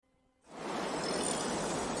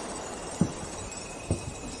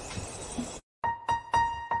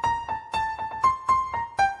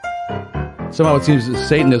somehow it seems that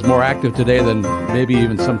Satan is more active today than maybe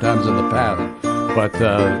even sometimes in the past. But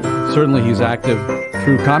certainly he's active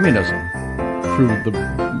through communism, through the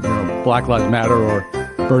Black Lives Matter or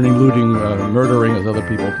burning, looting, murdering, as other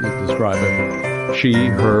people describe it. She,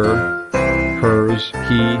 her, hers,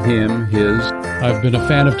 he, him, his. I've been a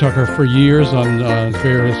fan of Tucker for years on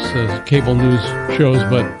various cable news shows,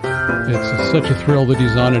 but it's such a thrill that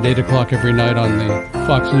he's on at 8 o'clock every night on the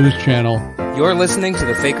Fox News channel. You're listening to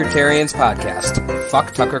the Fakertarians podcast.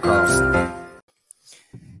 Fuck Tucker Carlson.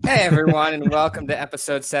 Hey, everyone, and welcome to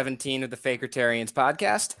episode 17 of the Fakertarians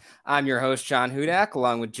podcast. I'm your host, John Hudak,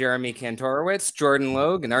 along with Jeremy Kantorowicz, Jordan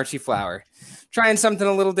Logue, and Archie Flower. Trying something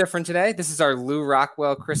a little different today. This is our Lou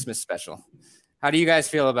Rockwell Christmas special. How do you guys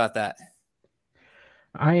feel about that?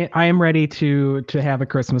 I am ready to have a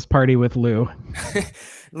Christmas party with Lou.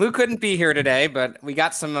 Lou couldn't be here today, but we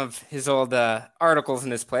got some of his old articles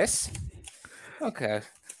in his place. Okay,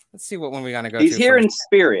 let's see what one we got to go to. He's here first. In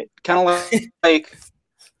spirit, kind of like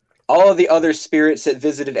all of the other spirits that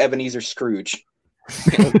visited Ebenezer Scrooge.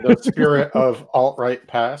 The spirit of alt-right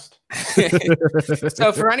past.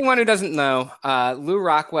 So for anyone who doesn't know, Lou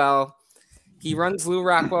Rockwell, he runs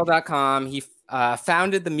LouRockwell.com. He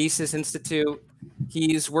founded the Mises Institute.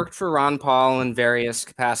 He's worked for Ron Paul in various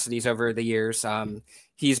capacities over the years.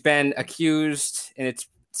 He's been accused, and it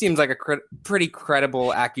seems like a pretty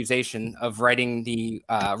credible accusation of writing the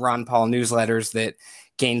Ron Paul newsletters that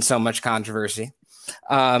gained so much controversy.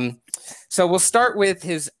 So we'll start with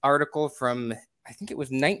his article from, I think it was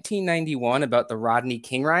 1991, about the Rodney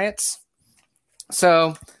King riots.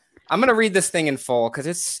 So I'm going to read this thing in full because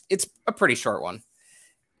it's a pretty short one.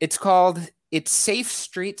 It's called "It's Safe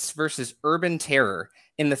Streets versus Urban Terror.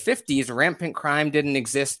 In the 50s, rampant crime didn't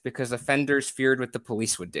exist because offenders feared what the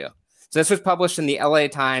police would do." So this was published in the LA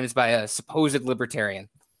Times by a supposed libertarian.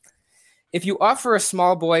 "If you offer a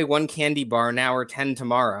small boy one candy bar now or 10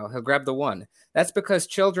 tomorrow, he'll grab the one. That's because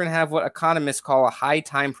children have what economists call a high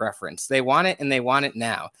time preference. They want it and they want it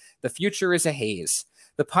now. The future is a haze.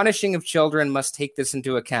 The punishing of children must take this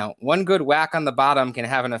into account. One good whack on the bottom can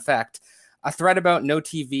have an effect. A threat about no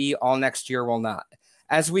TV all next year will not.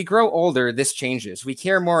 As we grow older, this changes. We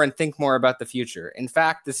care more and think more about the future. In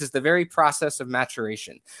fact, this is the very process of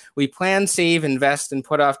maturation. We plan, save, invest, and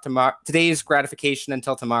put off today's gratification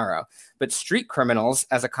until tomorrow. But street criminals,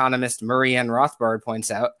 as economist Murray Ann Rothbard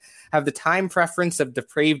points out, have the time preference of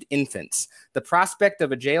depraved infants. The prospect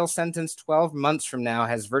of a jail sentence 12 months from now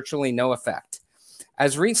has virtually no effect.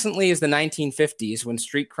 As recently as the 1950s, when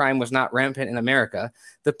street crime was not rampant in America,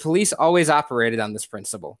 the police always operated on this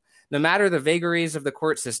principle. No matter the vagaries of the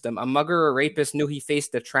court system, a mugger or rapist knew he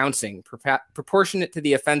faced a trouncing, proportionate to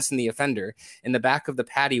the offense and the offender, in the back of the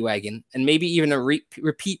paddy wagon, and maybe even a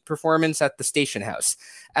repeat performance at the station house.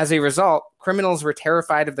 As a result, criminals were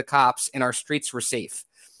terrified of the cops and our streets were safe.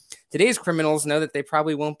 Today's criminals know that they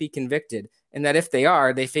probably won't be convicted, and that if they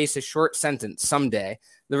are, they face a short sentence someday.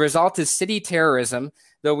 The result is city terrorism,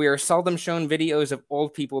 though we are seldom shown videos of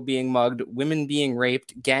old people being mugged, women being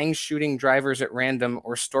raped, gangs shooting drivers at random,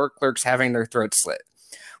 or store clerks having their throats slit.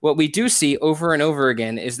 What we do see over and over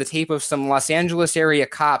again is the tape of some Los Angeles area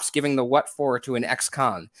cops giving the what for to an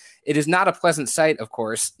ex-con. It is not a pleasant sight, of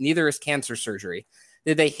course, neither is cancer surgery.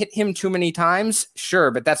 Did they hit him too many times? Sure,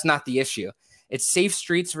 but that's not the issue. It's safe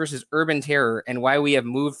streets versus urban terror and why we have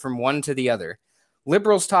moved from one to the other.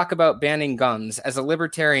 Liberals talk about banning guns. As a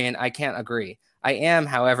libertarian, I can't agree. I am,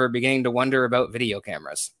 however, beginning to wonder about video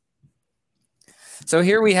cameras. So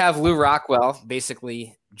here we have Lou Rockwell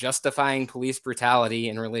basically justifying police brutality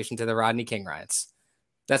in relation to the Rodney King riots.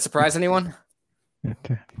 That surprise anyone?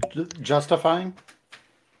 Justifying?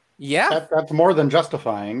 Yeah. That's more than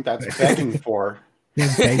justifying. That's begging for.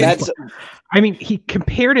 I mean, he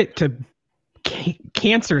compared it to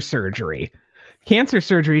cancer surgery. Cancer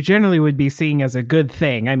surgery generally would be seen as a good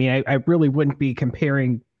thing. I mean, I really wouldn't be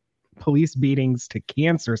comparing police beatings to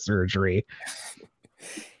cancer surgery.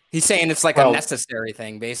 He's saying it's like a necessary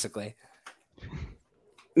thing, basically.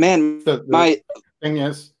 Man, the thing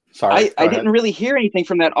is, sorry, I didn't really hear anything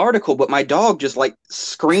from that article, but my dog just like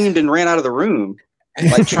screamed and ran out of the room,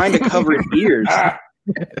 like trying to cover his ears.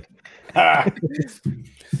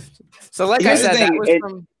 So like I said, that was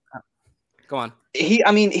from... Go on.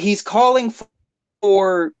 He's calling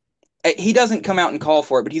for... He doesn't come out and call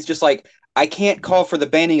for it, but he's just like, I can't call for the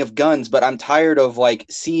banning of guns, but I'm tired of like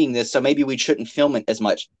seeing this, so maybe we shouldn't film it as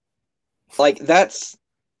much. Like that's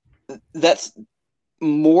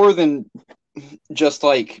more than just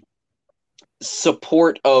like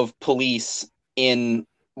support of police in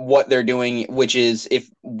what they're doing, which is, if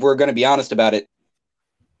we're going to be honest about it,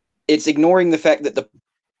 it's ignoring the fact that the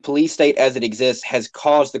police state as it exists has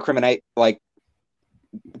caused the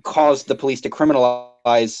cause the police to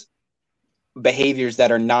criminalize behaviors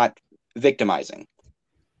that are not victimizing.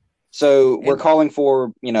 So we're calling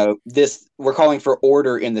for, we're calling for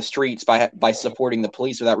order in the streets by supporting the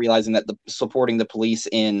police without realizing that supporting the police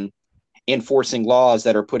in enforcing laws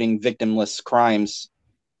that are putting victimless crimes,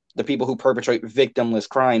 the people who perpetrate victimless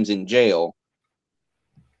crimes, in jail,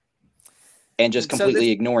 and just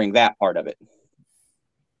completely ignoring that part of it.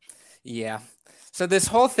 Yeah. So this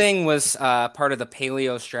whole thing was part of the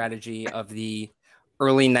paleo strategy of the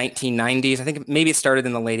early 1990s. I think maybe it started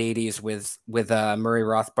in the late 80s with Murray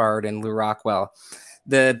Rothbard and Lew Rockwell.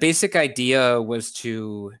 The basic idea was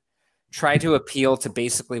to try to appeal to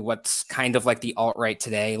basically what's kind of like the alt-right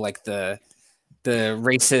today, like the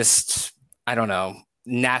racist, I don't know,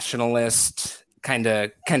 nationalist kind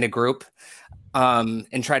of group,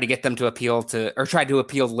 and try to get them to appeal to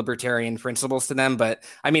libertarian principles to them. But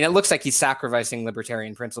I mean, it looks like he's sacrificing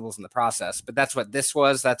libertarian principles in the process, but that's what this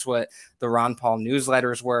was. That's what the Ron Paul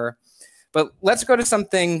newsletters were. But let's go to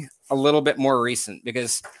something a little bit more recent,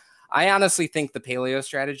 because I honestly think the paleo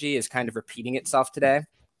strategy is kind of repeating itself today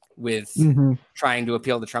with trying to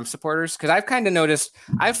appeal to Trump supporters. Because I've kind of noticed,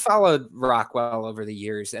 I've followed Rockwell over the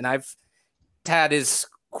years, and I've had his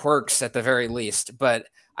quirks at the very least, but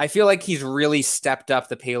I feel like he's really stepped up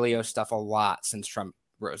the paleo stuff a lot since Trump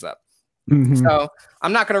rose up. So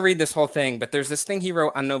I'm not going to read this whole thing, but there's this thing he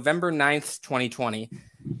wrote on November 9th, 2020.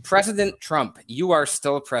 President Trump, you are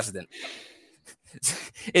still president.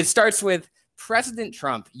 It starts with, President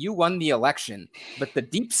Trump, you won the election, but the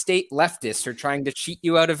deep state leftists are trying to cheat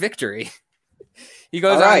you out of victory. He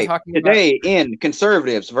goes on talking today in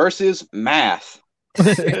Conservatives versus Math.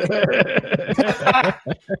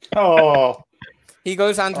 Oh. He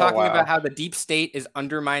goes on talking about how the deep state is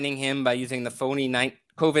undermining him by using the phony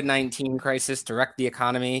COVID-19 crisis to wreck the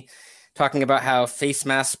economy, talking about how face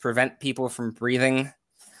masks prevent people from breathing.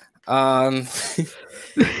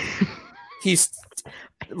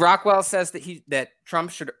 Rockwell says that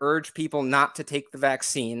Trump should urge people not to take the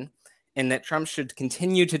vaccine, and that Trump should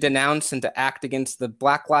continue to denounce and to act against the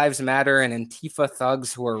Black Lives Matter and Antifa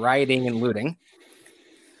thugs who are rioting and looting.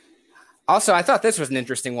 Also, I thought this was an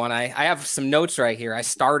interesting one. I have some notes right here. I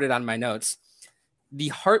started on my notes. The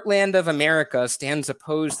heartland of America stands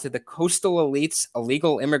opposed to the coastal elites,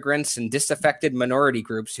 illegal immigrants, and disaffected minority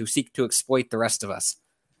groups who seek to exploit the rest of us.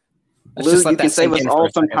 Lou, you can save us all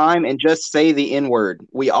some time and just say the N-word.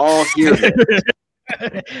 We all hear it.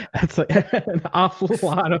 That's an awful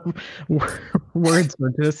lot of words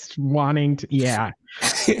for just wanting to, yeah.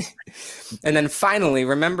 And then finally,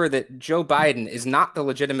 remember that Joe Biden is not the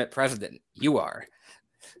legitimate president. You are.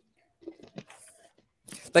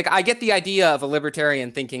 Like, I get the idea of a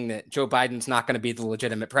libertarian thinking that Joe Biden's not going to be the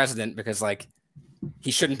legitimate president because, like,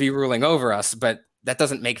 he shouldn't be ruling over us, but that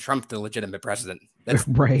doesn't make Trump the legitimate president. That's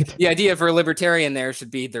right. The idea for a libertarian there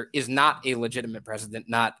should be there is not a legitimate president,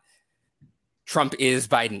 not Trump is,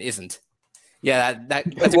 Biden isn't. Yeah,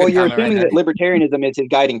 that's well, you're assuming that libertarianism is his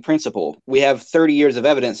guiding principle. We have 30 years of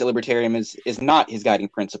evidence that libertarianism is not his guiding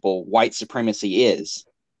principle. White supremacy is.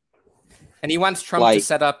 And he wants Trump to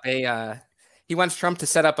set up a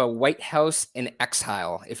White House in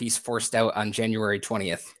exile if he's forced out on January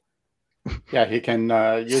 20th. Yeah, he can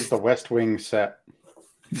use the West Wing set.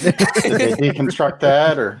 Did they deconstruct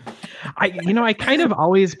that, or? I kind of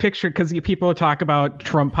always picture, because people talk about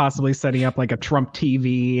Trump possibly setting up like a Trump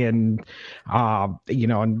TV and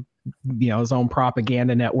his own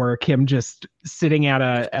propaganda network, him just sitting at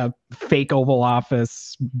a fake Oval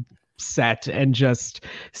Office set and just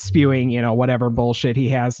spewing, whatever bullshit he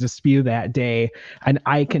has to spew that day. And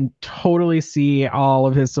I can totally see all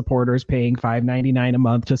of his supporters paying $5.99 a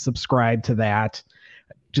month to subscribe to that,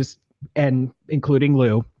 and including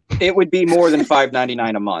Lou. It would be more than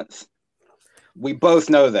 $5.99 a month. We both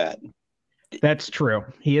know that. That's true.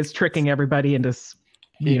 He is tricking everybody into,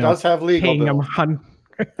 he does have legal bills.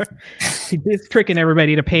 He is tricking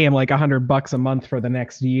everybody to pay him like $100 a month for the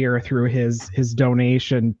next year through his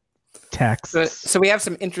donation texts. So we have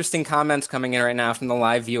some interesting comments coming in right now from the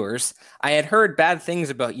live viewers. I had heard bad things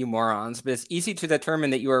about you morons, but it's easy to determine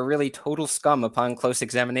that you are really total scum upon close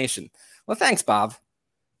examination. Well, thanks, Bob.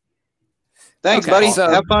 Thanks, buddy. So,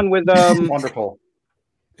 have fun with wonderful.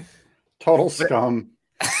 Total scum.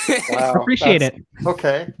 Wow, appreciate it.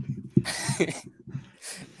 Okay.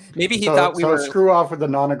 Maybe he thought we were screw off with the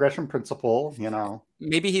non-aggression principle,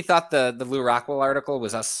 Maybe he thought the Lew Rockwell article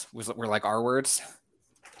were like our words.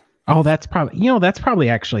 Oh, that's probably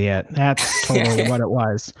actually it. That's totally what it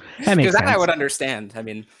was. That makes sense. That I would understand. I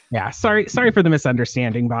mean, yeah. Sorry for the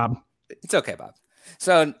misunderstanding, Bob. It's okay, Bob.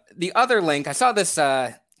 So the other link, I saw this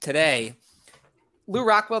today. Lou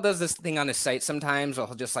Rockwell does this thing on his site sometimes.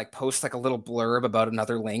 He'll just like post like a little blurb about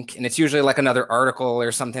another link, and it's usually like another article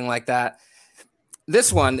or something like that.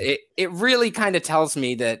 This one, it really kind of tells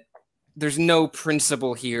me that there's no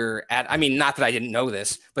principle here I mean, not that I didn't know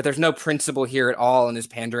this, but there's no principle here at all in his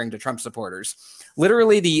pandering to Trump supporters.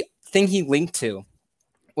 Literally, the thing he linked to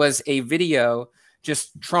was a video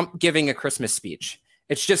just Trump giving a Christmas speech.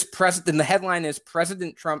 It's just and the headline is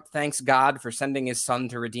President Trump thanks God for sending his son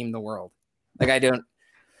to redeem the world. Like, I don't.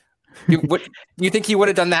 You think he would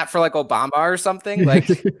have done that for like Obama or something? Like,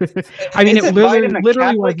 I mean, it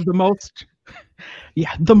literally was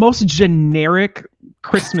the most generic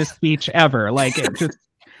Christmas speech ever. Like, it just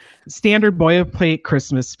standard boilerplate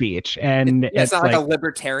Christmas speech, and it's not like a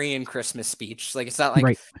libertarian Christmas speech. Like, it's not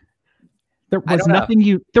like there was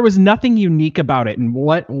nothing unique about it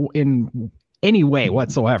in any way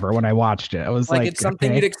whatsoever. When I watched it, I was like, it's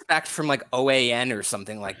something you'd expect from like OAN or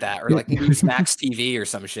something like that, or like Newsmax TV or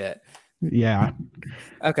some shit. Yeah.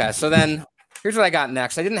 Okay, so then here's what I got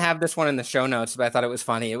next. I didn't have this one in the show notes, but I thought it was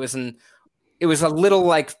funny. It was a little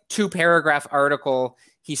like 2-paragraph article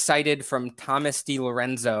he cited from Thomas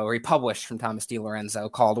DiLorenzo, or he published from Thomas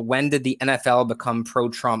DiLorenzo, called "When Did the NFL Become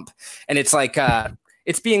Pro-Trump?" And it's like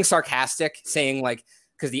it's being sarcastic, saying like,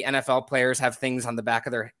 because the NFL players have things on the back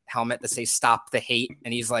of their helmet that say "Stop the Hate,"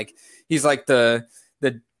 and he's like the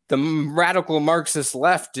radical Marxist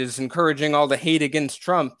left is encouraging all the hate against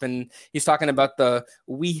Trump, and he's talking about the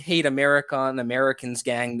 "We Hate America" and Americans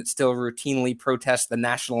gang that still routinely protest the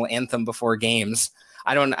national anthem before games.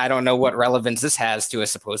 I don't know what relevance this has to a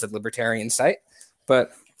supposed libertarian site,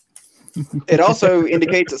 but it also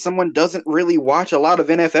indicates that someone doesn't really watch a lot of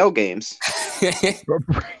NFL games.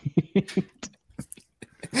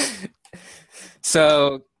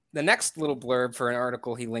 So the next little blurb for an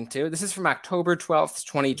article he linked to, this is from October 12th,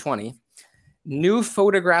 2020. New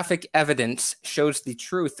photographic evidence shows the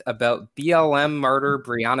truth about BLM martyr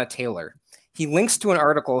Breonna Taylor. He links to an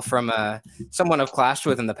article from someone I've clashed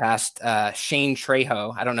with in the past, Shane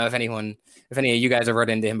Trejo. I don't know if any of you guys have read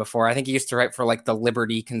into him before. I think he used to write for like the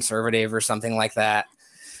Liberty Conservative or something like that.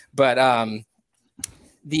 But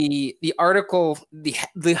the article, the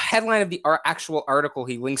headline of the actual article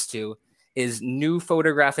he links to is "New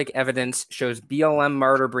photographic evidence shows BLM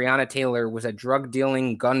martyr Breonna Taylor was a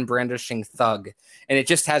drug-dealing, gun-brandishing thug." And it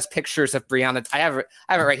just has pictures of Breonna. I have it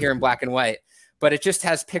right here in black and white, but it just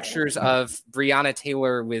has pictures of Breonna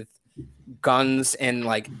Taylor with guns and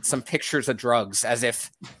like some pictures of drugs, as if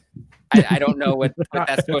I don't know what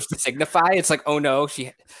that's supposed to signify. It's like, oh no,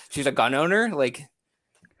 she's a gun owner. Like,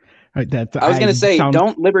 I was going to say,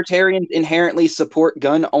 don't libertarians inherently support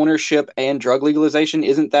gun ownership and drug legalization?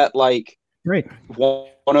 Isn't that like one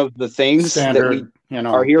of the things standard, that we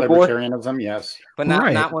are here for? Libertarianism, yes, but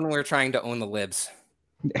not when we're trying to own the libs.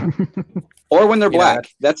 Or when they're black.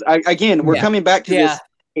 That's we're coming back to this.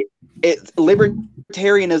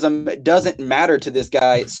 Libertarianism doesn't matter to this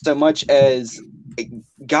guy so much as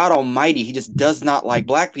God Almighty. He just does not like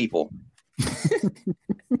black people.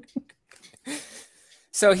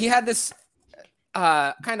 So he had this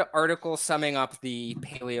kind of article summing up the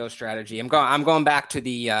paleo strategy. I'm going back to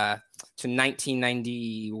the to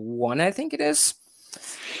 1991, I think it is,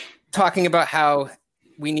 talking about how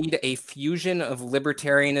we need a fusion of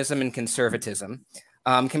libertarianism and conservatism,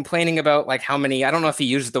 complaining about like how many, I don't know if he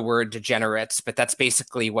used the word degenerates, but that's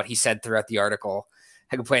basically what he said throughout the article,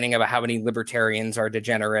 complaining about how many libertarians are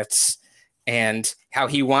degenerates and how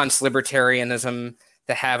he wants libertarianism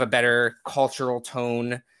to have a better cultural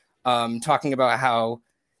tone, talking about how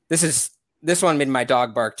this one made my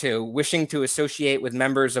dog bark too, wishing to associate with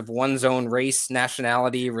members of one's own race,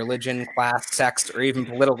 nationality, religion, class, sex, or even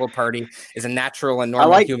political party is a natural and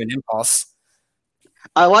normal human impulse.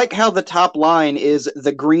 I like how the top line is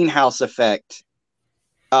the greenhouse effect.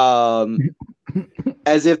 As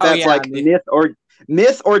if that's like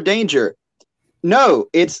myth or danger. No,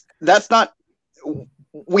 that's not.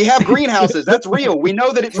 We have greenhouses. That's real. We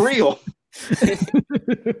know that it's real.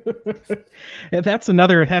 That's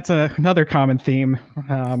another common theme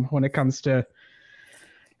when it comes to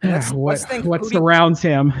what surrounds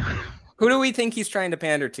him. Who do we think he's trying to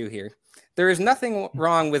pander to here? There is nothing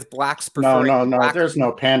wrong with blacks preferring. No. There's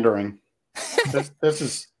no pandering. This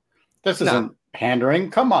isn't pandering.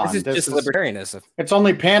 Come on, this is libertarianism. It's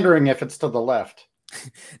only pandering if it's to the left.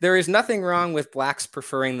 There is nothing wrong with blacks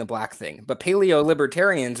preferring the black thing, but paleo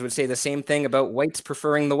libertarians would say the same thing about whites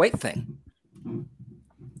preferring the white thing.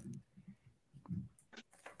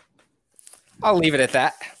 I'll leave it at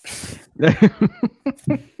that.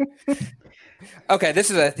 Okay,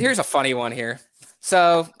 here's a funny one here.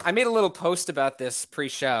 So I made a little post about this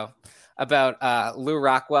pre-show. about Lou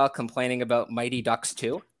Rockwell complaining about Mighty Ducks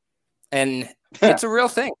 2. And it's a real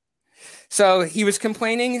thing. So he was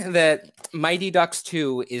complaining that Mighty Ducks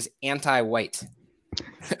 2 is anti-white.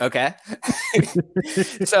 Okay.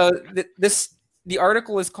 So the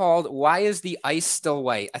article is called "Why is the Ice Still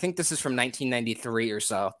White?" I think this is from 1993 or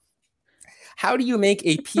so. How do you make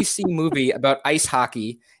a PC movie about ice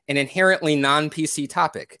hockey an inherently non-PC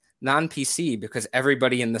topic? Non-PC because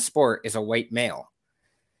everybody in the sport is a white male.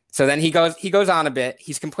 So then he goes on a bit.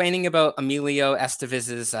 He's complaining about Emilio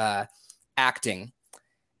Estevez's acting.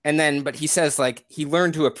 And then, but he says like he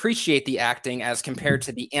learned to appreciate the acting as compared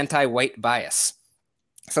to the anti-white bias.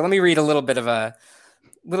 So let me read a little bit of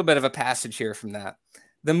a passage here from that.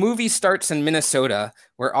 The movie starts in Minnesota,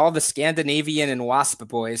 where all the Scandinavian and WASP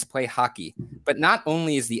boys play hockey. But not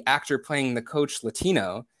only is the actor playing the coach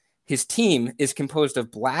Latino, his team is composed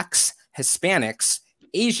of blacks, Hispanics,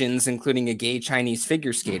 Asians, including a gay Chinese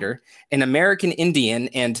figure skater, an American Indian,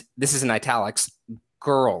 and this is in italics,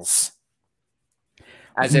 girls.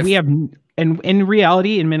 As if we have, and in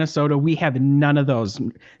reality, in Minnesota, we have none of those.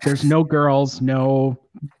 There's no girls, no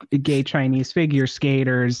gay Chinese figure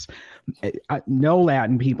skaters, no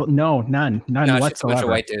Latin people, none whatsoever. It's a bunch of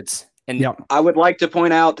white dudes. And yep. I would like to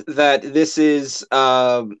point out that this is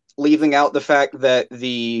leaving out the fact that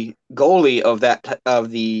the goalie of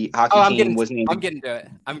the hockey team was named. I'm getting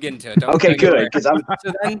to it. Don't okay, good. Because I'm.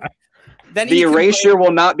 So then the erasure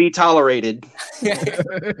will not be tolerated.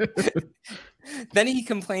 Then he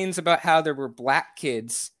complains about how there were black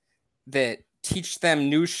kids that teach them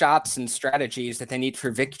new shots and strategies that they need for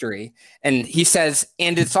victory. And he says,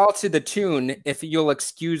 and it's all to the tune, if you'll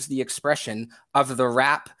excuse the expression, of the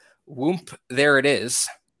rap, whoop, there it is.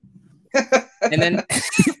 And then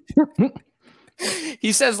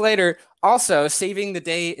he says later, also, saving the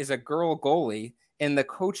day is a girl goalie and the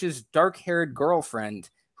coach's dark-haired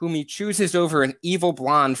girlfriend, whom he chooses over an evil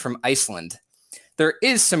blonde from Iceland. There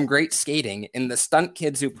is some great skating, and the stunt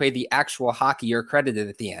kids who play the actual hockey are credited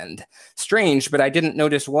at the end. Strange, but I didn't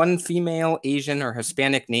notice one female, Asian, or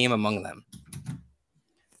Hispanic name among them.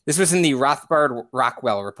 This was in the Rothbard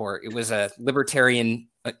Rockwell report. It was a libertarian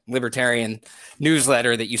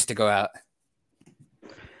newsletter that used to go out.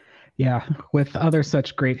 Yeah, with other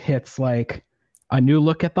such great hits like A New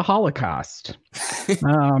Look at the Holocaust.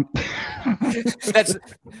 That's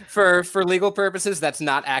for legal purposes. That's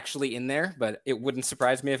not actually in there, but it wouldn't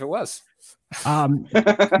surprise me if it was.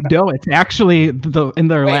 No, it's actually in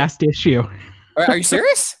their last issue. Are you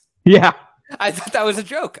serious? Yeah. I thought that was a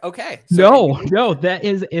joke. Okay. So no, that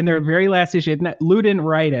is in their very last issue. Lou didn't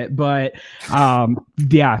write it, but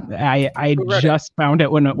yeah, I just found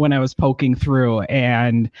it when I was poking through,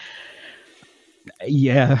 and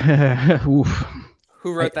yeah. Oof.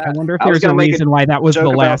 Who wrote that? I wonder if there's a reason why that was the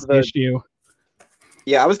last issue.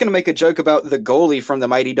 Yeah, I was going to make a joke about the goalie from the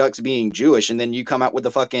Mighty Ducks being Jewish, and then you come out with the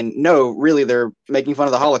fucking, no, really, they're making fun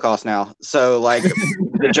of the Holocaust now. So, like,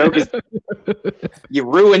 the joke is, you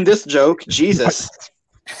ruined this joke. Jesus.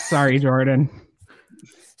 Sorry, Jordan.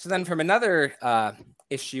 So then from another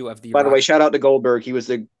issue of the... By the way, shout out to Goldberg. He was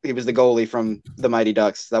the goalie from the Mighty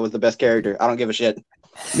Ducks. That was the best character. I don't give a shit.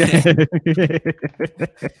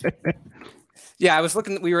 Yeah,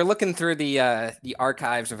 we were looking through the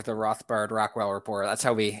archives of the Rothbard Rockwell report. That's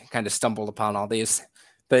how we kind of stumbled upon all these.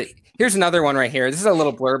 But here's another one right here. This is a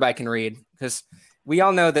little blurb I can read because we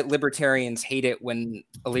all know that libertarians hate it when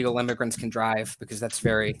illegal immigrants can drive because that's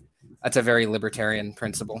a very libertarian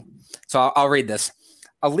principle. So I'll read this.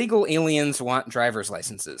 Illegal aliens want driver's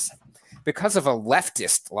licenses. Because of a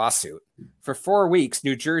leftist lawsuit, for 4 weeks,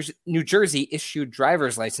 New Jersey issued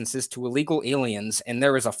driver's licenses to illegal aliens, and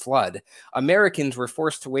there was a flood. Americans were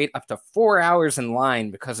forced to wait up to 4 hours in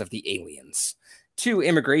line because of the aliens. 2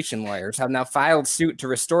 immigration lawyers have now filed suit to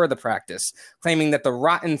restore the practice, claiming that the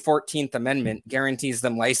rotten 14th Amendment guarantees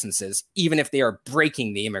them licenses, even if they are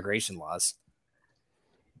breaking the immigration laws.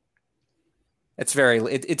 It's very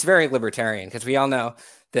libertarian because we all know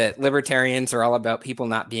that libertarians are all about people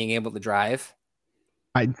not being able to drive.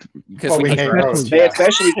 Because they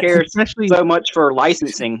especially care so much for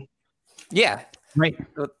licensing. Yeah, right.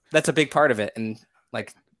 That's a big part of it, and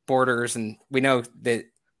like borders, and we know that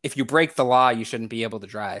if you break the law, you shouldn't be able to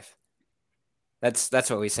drive. That's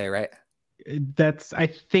what we say, right? I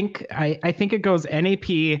think it goes NAP,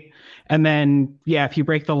 and then if you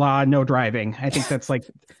break the law, no driving. I think that's like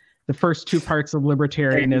the first 2 parts of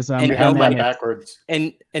libertarianism, and held that backwards.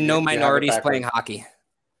 And no minorities playing hockey.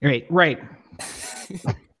 Right.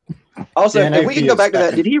 Also, if we can go back to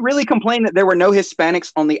that, did he really complain that there were no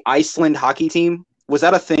Hispanics on the Iceland hockey team? Was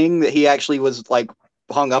that a thing that he actually was like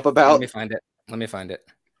hung up about? Let me find it.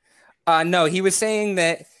 No, he was saying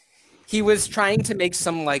that he was trying to make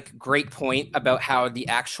some like great point about how the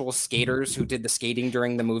actual skaters who did the skating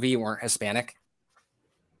during the movie weren't Hispanic.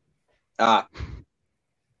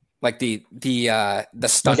 Like the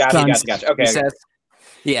stunt. Gotcha. Okay. Says,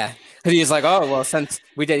 yeah, because he's like, oh well, since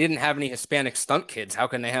we didn't have any Hispanic stunt kids, how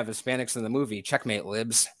can they have Hispanics in the movie? Checkmate,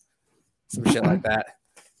 libs. Some shit like that.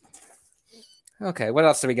 Okay, what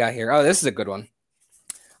else do we got here? Oh, this is a good one.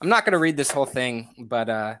 I'm not going to read this whole thing, but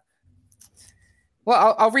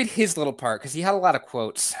well, I'll read his little part because he had a lot of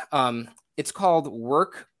quotes. It's called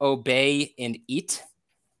 "Work, Obey, and Eat."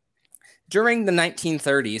 During the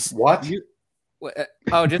 1930s, What?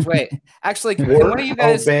 Just wait. Actually, can Work, one of you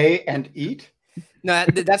guys obey, and eat? No,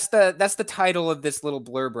 that's the title of this little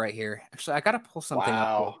blurb right here. Actually, I gotta pull something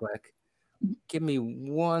up real quick. Give me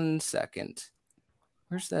 1 second.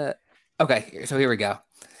 Where's that? Okay, so here we go.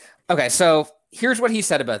 Okay, so here's what he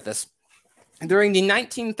said about this. During the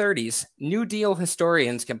 1930s, New Deal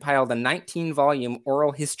historians compiled a 19-volume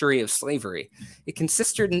oral history of slavery. It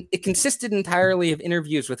consisted entirely of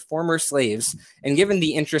interviews with former slaves, and given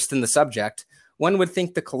the interest in the subject, one would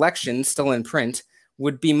think the collection, still in print,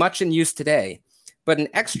 would be much in use today. But an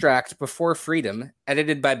extract before freedom,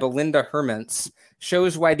 edited by Belinda Hermans,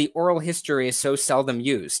 shows why the oral history is so seldom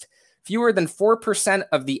used. Fewer than 4%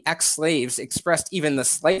 of the ex-slaves expressed even the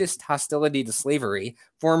slightest hostility to slavery,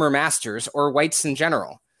 former masters, or whites in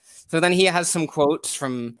general. So then he has some quotes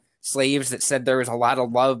from slaves that said there was a lot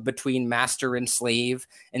of love between master and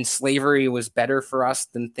slavery was better for us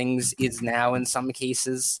than things is now in some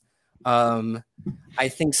cases. I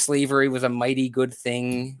think slavery was a mighty good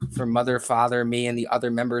thing for mother, father, me, and the other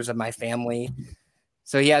members of my family.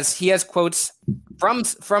 So he has quotes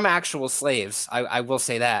from actual slaves. I will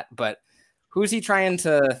say that, but who's he trying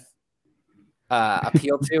to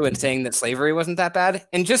appeal to and saying that slavery wasn't that bad?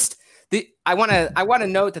 And just I want to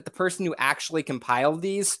note that the person who actually compiled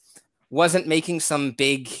these wasn't making some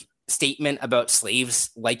big statement about slaves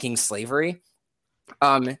liking slavery.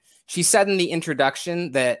 She said in the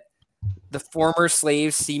introduction that the former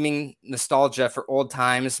slaves' seeming nostalgia for old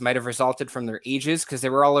times might have resulted from their ages because they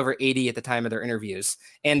were all over 80 at the time of their interviews,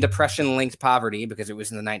 and depression-linked poverty because it was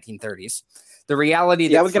in the 1930s. The reality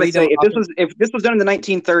that I was going to say if this was done in the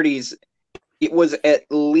 1930s, it was at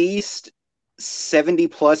least 70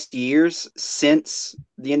 plus years since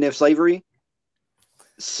the end of slavery.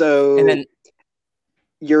 So and then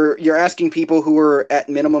you're asking people who are at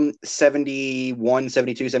minimum 71,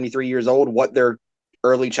 72, 73 years old what their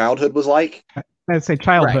early childhood was like. I'd say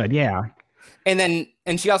childhood, right. Yeah. And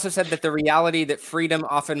she also said that the reality that freedom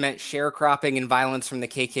often meant sharecropping and violence from the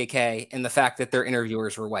KKK, and the fact that their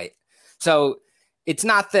interviewers were white. So it's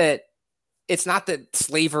not that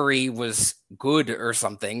slavery was good or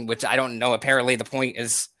something, which I don't know. Apparently the point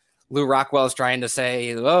is Lou Rockwell is trying to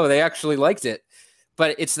say, oh, they actually liked it.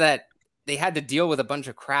 But it's that they had to deal with a bunch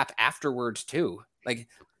of crap afterwards too. Like,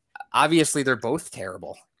 obviously they're both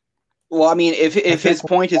terrible. Well, I mean, if his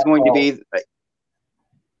point is going to be...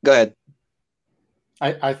 Go ahead.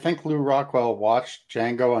 I think Lou Rockwell watched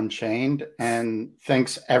Django Unchained and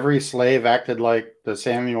thinks every slave acted like the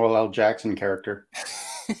Samuel L. Jackson character.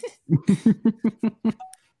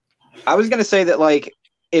 I was going to say that, like,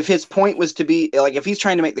 if his point was to be, like, if he's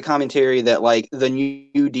trying to make the commentary that, like, the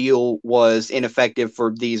New Deal was ineffective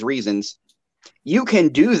for these reasons, you can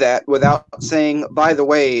do that without saying, by the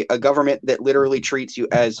way, a government that literally treats you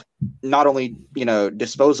as not only,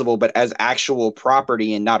 disposable, but as actual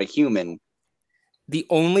property and not a human. The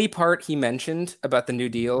only part he mentioned about the New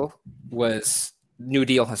Deal was New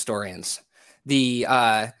Deal historians. The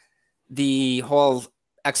whole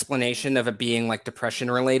explanation of it being like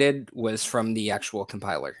depression related was from the actual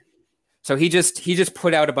compiler. So he just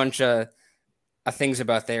put out a bunch of things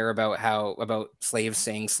about slaves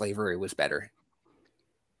saying slavery was better.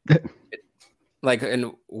 Like,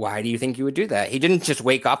 and why do you think you would do that? He didn't just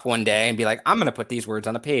wake up one day and be like, I'm going to put these words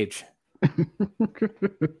on a page.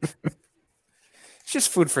 It's just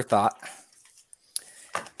food for thought.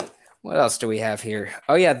 What else do we have here?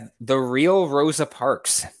 Oh yeah, the real Rosa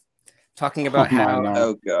Parks. Talking about how...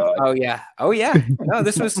 Oh, God. Oh, yeah. No,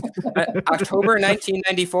 this was October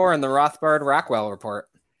 1994 in the Rothbard-Rockwell report.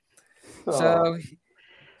 So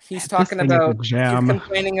he's talking about... He's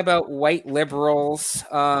complaining about white liberals.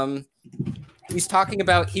 He's talking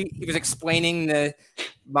about... He was explaining the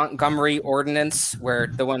Montgomery Ordinance, where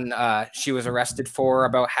the one she was arrested for,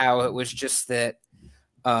 about how it was just that...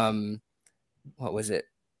 what was it?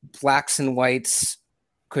 Blacks and whites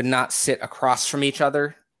could not sit across from each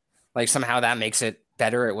other. Like somehow that makes it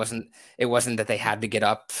better. It wasn't that they had to get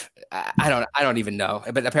up. I don't even know.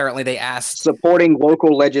 But apparently they asked supporting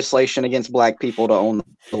local legislation against black people to own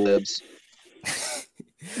the libs.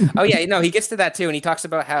 Oh yeah, no, he gets to that too, and he talks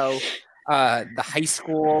about how the high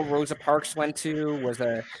school Rosa Parks went to was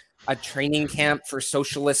a training camp for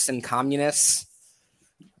socialists and communists.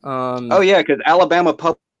 Oh yeah, because Alabama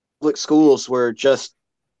public schools were just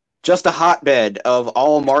a hotbed of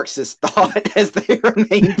all Marxist thought as they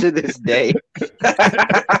remain to this day.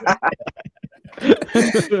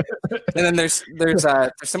 And then there's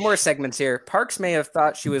some more segments here. Parks may have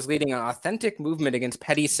thought she was leading an authentic movement against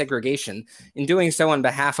petty segregation, in doing so on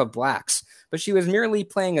behalf of blacks, but she was merely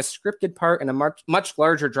playing a scripted part in a much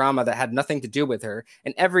larger drama that had nothing to do with her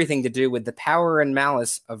and everything to do with the power and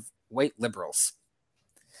malice of white liberals.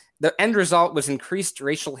 The end result was increased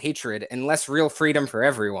racial hatred and less real freedom for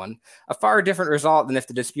everyone, a far different result than if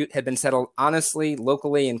the dispute had been settled honestly,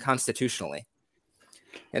 locally, and constitutionally.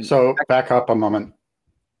 And so back up a moment.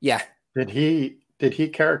 Yeah. Did he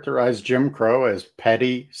characterize Jim Crow as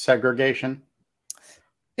petty segregation?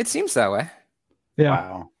 It seems that way. Yeah.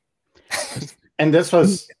 Wow. And this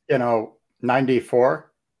was,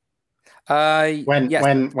 94? When he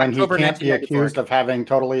can't be accused of having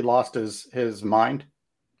totally lost his mind?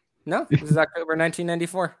 No, this is October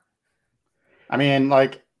 1994. I mean,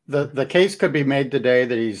 like, the case could be made today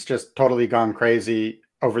that he's just totally gone crazy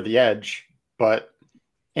over the edge, but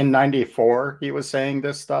in 94 he was saying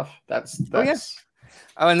this stuff. That's oh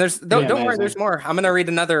and there's don't worry, there's more. I'm gonna read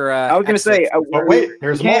another I was gonna say wait,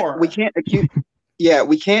 there's more. We can't accuse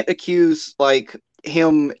we can't accuse like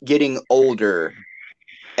him getting older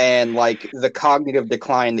and like the cognitive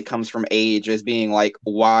decline that comes from age as being like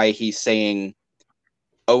why he's saying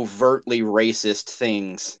overtly racist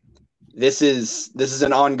things. This is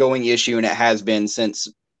an ongoing issue, and it has been since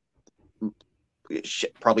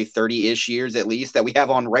probably 30-ish years at least that we have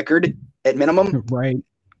on record at minimum. Right.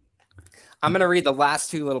 I'm going to read the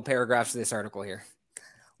last two little paragraphs of this article here.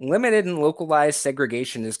 Limited and localized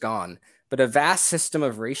segregation is gone, but a vast system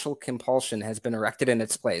of racial compulsion has been erected in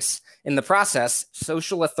its place. In the process,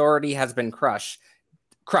 social authority has been crushed,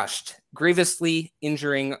 grievously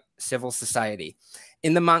injuring civil society.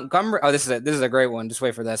 In the Montgomery, this is a great one. Just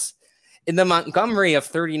wait for this. In the Montgomery of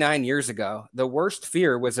 39 years ago, the worst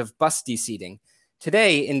fear was of bus deseating.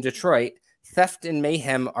 Today in Detroit, theft and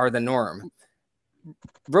mayhem are the norm.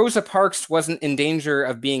 Rosa Parks wasn't in danger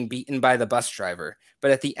of being beaten by the bus driver,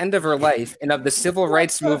 but at the end of her life and of the civil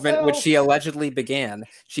rights movement which she allegedly began,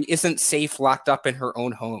 she isn't safe locked up in her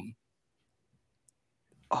own home.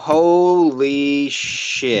 Holy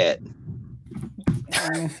shit.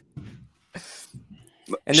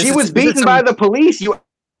 And she was beaten by the police, you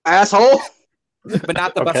asshole. But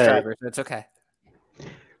not the bus driver, so it's okay.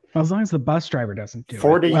 Well, as long as the bus driver doesn't do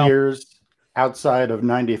 40 years outside of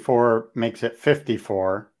 94 makes it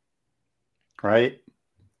 54, right?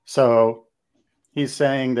 So he's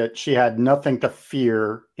saying that she had nothing to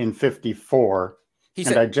fear in 54.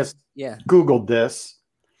 I just Googled this.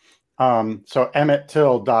 So Emmett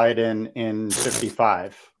Till died in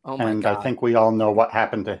 55. Oh my and God. I think we all know what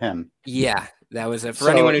happened to him. Yeah, that was it. For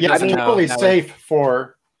anyone who doesn't know. Totally safe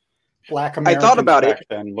for Black Americans. I thought about back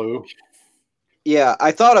then, Lou. Yeah,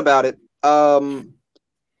 I thought about it.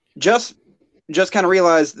 Just kind of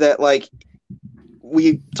realized that, like,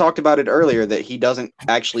 we talked about it earlier, that he doesn't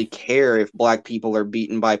actually care if black people are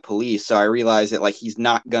beaten by police. So I realized that, like, he's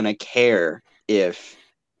not gonna care if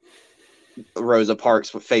Rosa Parks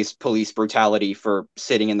faced police brutality for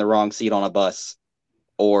sitting in the wrong seat on a bus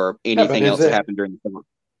or anything else that happened during the summer.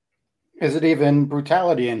 Is it even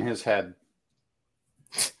brutality in his head?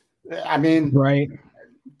 I mean, right.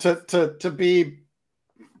 To be,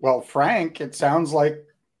 well, frank, it sounds like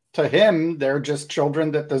to him, they're just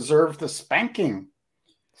children that deserve the spanking.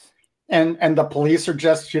 And the police are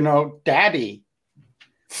just, daddy.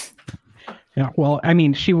 Yeah. Well, I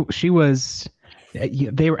mean,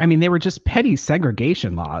 they were just petty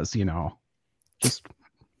segregation laws, just,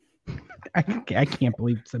 I can't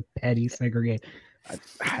believe it's a petty segregation.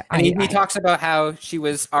 He talks about how she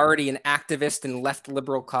was already an activist in left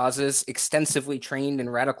liberal causes, extensively trained in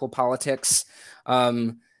radical politics.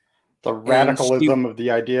 The radicalism of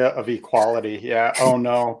the idea of equality. Yeah. Oh,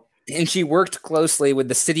 no. And she worked closely with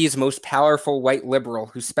the city's most powerful white liberal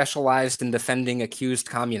who specialized in defending accused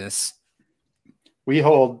communists. We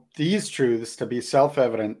hold these truths to be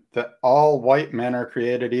self-evident that all white men are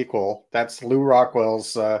created equal. That's Lew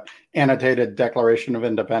Rockwell's annotated Declaration of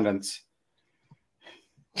Independence.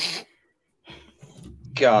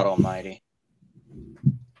 God almighty.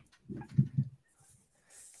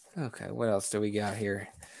 Okay, what else do we got here?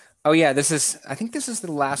 Oh yeah, I think this is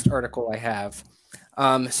the last article I have.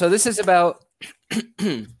 So this is about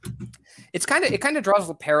it kind of draws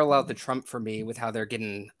a parallel to Trump for me with how they're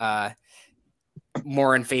getting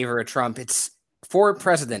more in favor of Trump. It's For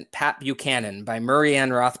President, Pat Buchanan by Murray Ann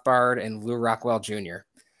Rothbard and Lew Rockwell Jr.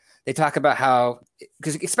 They talk about how,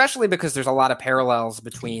 especially because there's a lot of parallels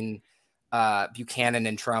between Buchanan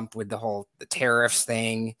and Trump with the tariffs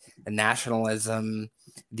thing, the nationalism,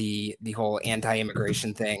 the whole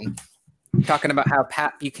anti-immigration thing. Talking about how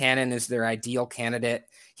Pat Buchanan is their ideal candidate.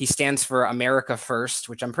 He stands for America First,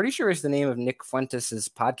 which I'm pretty sure is the name of Nick Fuentes'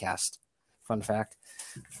 podcast. Fun fact.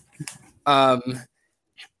 And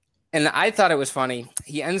I thought it was funny.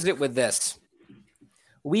 He ends it with this.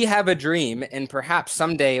 We have a dream, and perhaps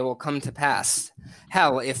someday it will come to pass.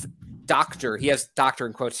 Hell, if Dr. He has doctor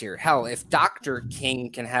in quotes here. Hell, if Dr.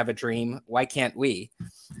 King can have a dream, why can't we?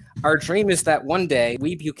 Our dream is that one day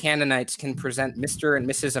we Buchananites can present Mr. and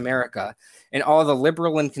Mrs. America and all the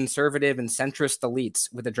liberal and conservative and centrist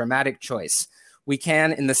elites with a dramatic choice. We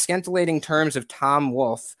can, in the scintillating terms of Tom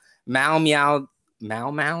Wolfe, Mao, I don't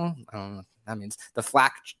know what that means, the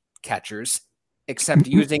flag catchers, except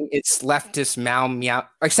usually it's leftist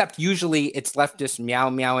meow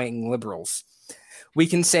meowing liberals. We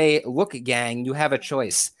can say, look, gang, you have a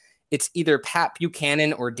choice. It's either Pat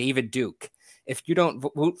Buchanan or David Duke. If you don't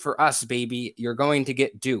vote for us, baby, you're going to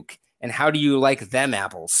get Duke. And how do you like them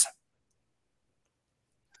apples?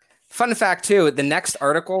 Fun fact, too, the next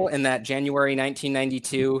article in that January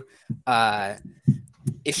 1992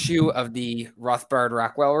 issue of the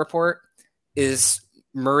Rothbard-Rockwell report is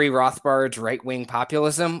Murray Rothbard's right-wing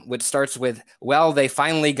populism, which starts with, well, they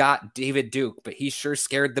finally got David Duke, but he sure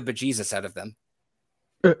scared the bejesus out of them.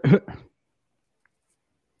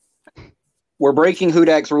 We're breaking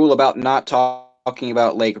Hudak's rule about not talking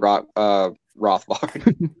about Rothbard.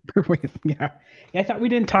 Yeah, I thought we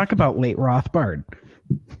didn't talk about late Rothbard.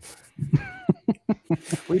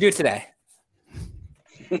 We do today.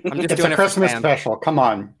 I'm just it's doing a Christmas special. Come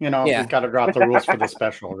on, we've got to drop the rules for the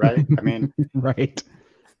special, right? I mean, right.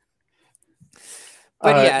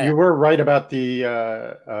 But yeah, you were right about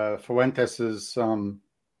the Fuentes's.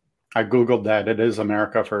 I googled that. It is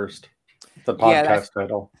America First. The podcast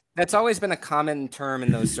title. That's always been a common term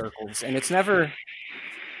in those circles, and it's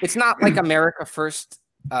not like America First.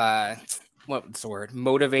 What's the word?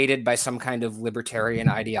 Motivated by some kind of libertarian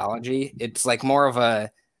ideology. It's like more of a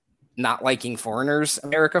not liking foreigners,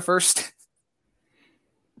 America First.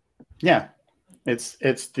 Yeah, it's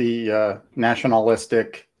the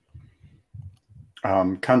nationalistic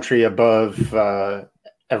country above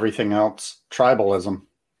everything else tribalism.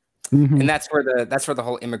 And that's where the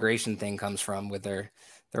whole immigration thing comes from. With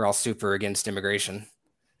they're all super against immigration,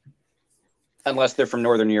 unless they're from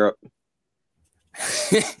Northern Europe.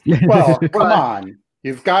 Well, come on,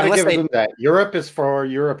 you've got to give them that. Europe is for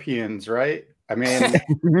Europeans, right? I mean,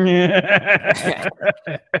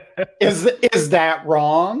 is that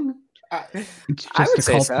wrong? It's just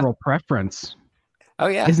a cultural preference. Oh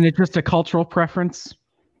yeah, isn't it just a cultural preference?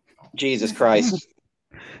 Jesus Christ.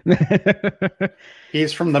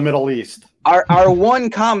 He's from the Middle East. Our one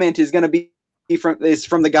comment is going to be from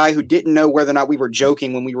the guy who didn't know whether or not we were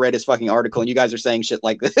joking when we read his fucking article, and you guys are saying shit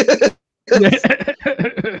like this.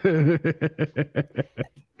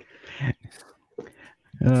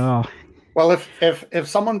 Oh. Well, if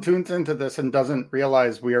someone tunes into this and doesn't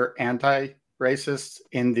realize we are anti-racist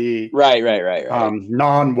in the right.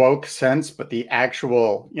 non-woke sense, but the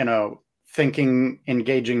actual, thinking,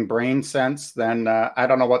 engaging brain sense, then I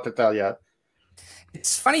don't know what to tell you.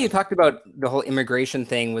 It's funny you talked about the whole immigration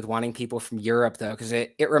thing with wanting people from Europe, though, because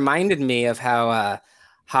it reminded me of how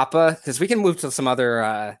Hoppe, because we can move to some other.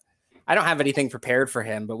 I don't have anything prepared for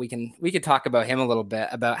him, but we could talk about him a little bit,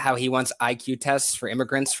 about how he wants IQ tests for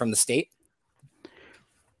immigrants from the state.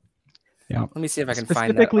 Yeah, let me see if I can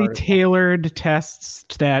find that specifically tailored tests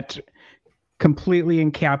that completely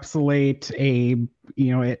encapsulate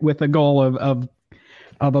with the goal of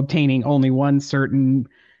obtaining only one certain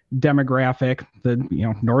demographic, the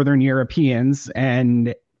Northern Europeans,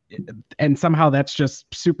 and somehow that's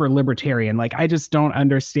just super libertarian. Like, I just don't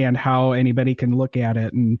understand how anybody can look at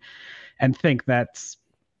it and think that's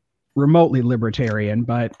remotely libertarian.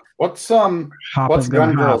 But what's Gun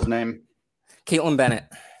Girl's name? Caitlin Bennett.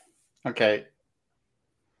 Okay.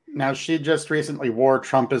 Now, she just recently wore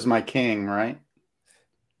 "Trump is my king," right?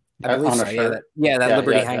 I believe so. Shirt. That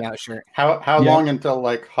Liberty Hangout shirt. How long until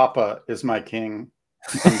Hoppe is my king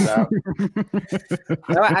comes out?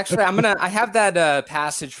 No, actually, I have that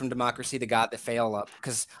passage from Democracy to God That Fail up,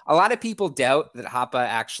 because a lot of people doubt that Hoppe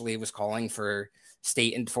actually was calling for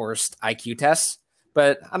state enforced IQ tests,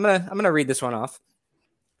 but I'm gonna read this one off.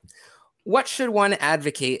 What should one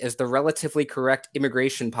advocate as the relatively correct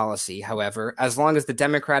immigration policy, however, as long as the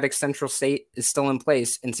Democratic central state is still in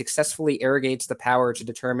place and successfully arrogates the power to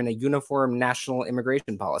determine a uniform national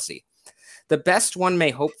immigration policy? The best one may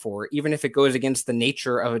hope for, even if it goes against the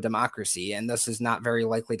nature of a democracy, and this is not very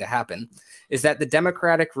likely to happen, is that the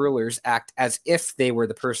democratic rulers act as if they were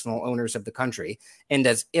the personal owners of the country, and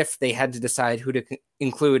as if they had to decide who to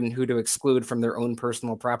include and who to exclude from their own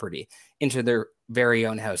personal property into their very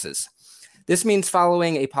own houses. This means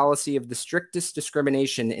following a policy of the strictest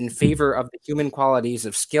discrimination in favor of the human qualities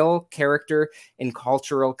of skill, character, and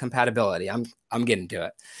cultural compatibility. I'm getting to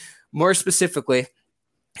it. More specifically,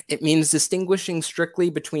 it means distinguishing strictly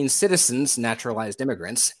between citizens, naturalized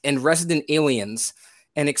immigrants, and resident aliens,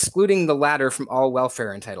 and excluding the latter from all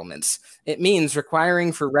welfare entitlements. It means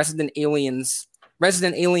requiring for resident alien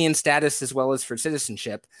status as well as for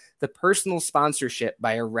citizenship, the personal sponsorship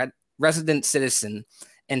by a resident citizen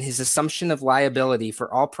and his assumption of liability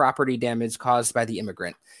for all property damage caused by the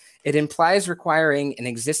immigrant. It implies requiring an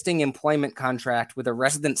existing employment contract with a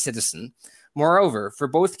resident citizen. Moreover, for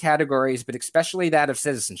both categories, but especially that of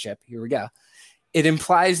citizenship, here we go, it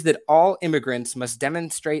implies that all immigrants must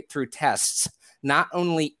demonstrate through tests not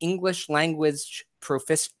only English language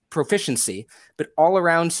proficiency, but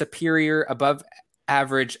all-around superior, above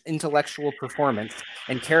average intellectual performance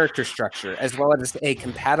and character structure, as well as a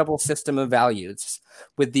compatible system of values,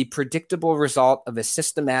 with the predictable result of a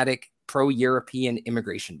systematic pro-European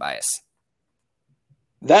immigration bias.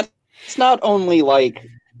 That's not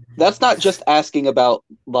just asking about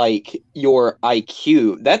like your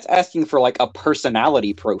IQ. That's asking for like a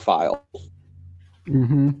personality profile.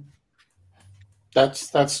 Mm-hmm. That's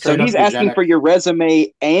So straight he's up asking eugenic. for your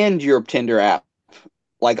resume and your Tinder app,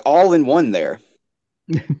 like all in one there.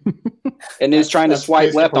 And is trying to That's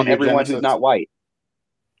swipe left on basically everyone eugenics. who's not white.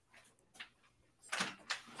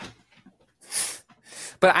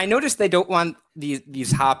 But I noticed they don't want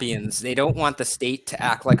these Hoppians. They don't want the state to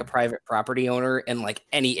act like a private property owner in like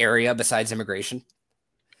any area besides immigration.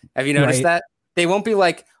 Have you noticed that? They won't be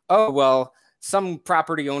like, oh, well, some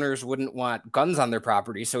property owners wouldn't want guns on their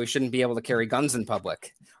property, so we shouldn't be able to carry guns in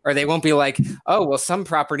public. Or they won't be like, oh, well, some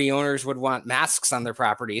property owners would want masks on their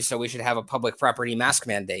property, so we should have a public property mask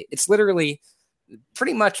mandate. It's literally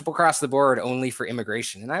pretty much across the board only for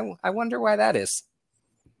immigration. And I wonder why that is.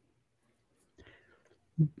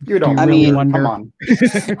 You don't. Do you really wonder. wonder?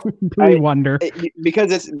 Come on. We wonder.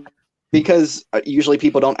 Because usually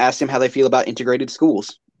people don't ask them how they feel about integrated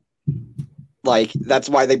schools. Like, that's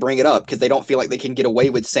why they bring it up, because they don't feel like they can get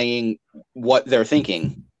away with saying what they're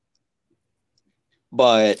thinking.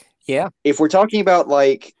 But yeah, if we're talking about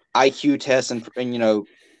like IQ tests and you know,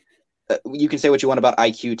 you can say what you want about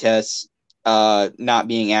IQ tests not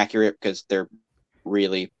being accurate because they're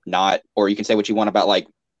really not, or you can say what you want about like,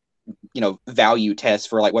 you know, value tests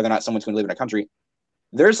for like whether or not someone's going to live in a country.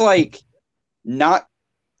 There's like not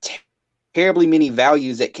terribly many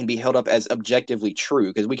values that can be held up as objectively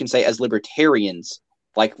true, because we can say as libertarians,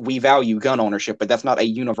 like, we value gun ownership, but that's not a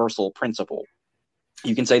universal principle.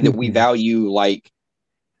 You can say that we value like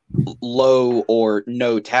low or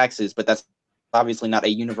no taxes, but that's obviously not a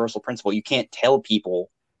universal principle. You can't tell people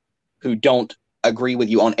who don't agree with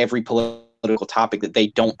you on every political topic that they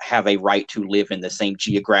don't have a right to live in the same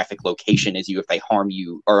geographic location as you if they harm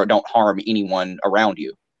you or don't harm anyone around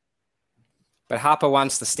you. But Hoppe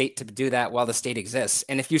wants the state to do that while the state exists.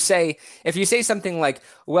 And if you say something like,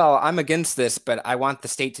 well, I'm against this, but I want the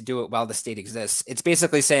state to do it while the state exists, it's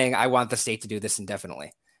basically saying I want the state to do this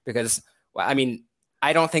indefinitely. Because, well, I mean,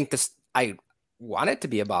 I don't think I want it to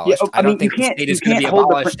be abolished. Yeah, I don't think the state is going to be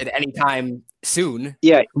abolished at any time soon.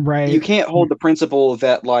 Yeah, right. You can't hold the principle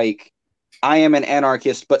that, like, I am an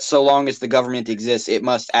anarchist, but so long as the government exists, it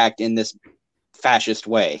must act in this fascist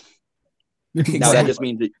way. Now, that just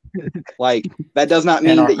means that, like, that does not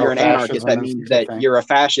mean that you're an anarchist. That means that you're a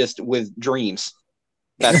fascist with dreams.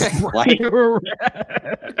 That's like,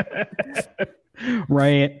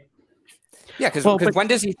 right. Yeah, because when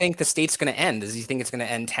does he think the state's going to end? Does he think it's going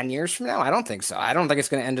to end 10 years from now? I don't think so. I don't think it's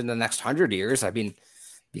going to end in the next 100 years. I mean, it'd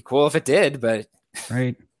be cool if it did, but...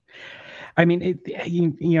 Right. I mean,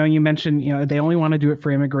 you mentioned, they only want to do it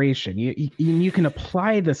for immigration. You can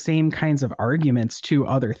apply the same kinds of arguments to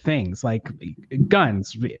other things, like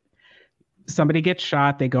guns. Somebody gets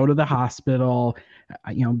shot, they go to the hospital.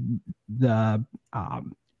 The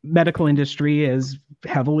medical industry is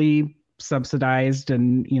heavily subsidized,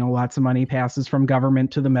 and lots of money passes from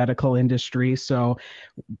government to the medical industry. So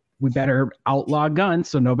we better outlaw guns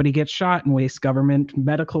so nobody gets shot and waste government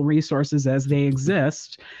medical resources as they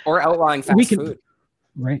exist. Or outlawing fast food.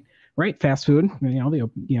 Right. Fast food,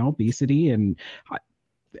 the obesity, and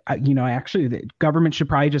actually the government should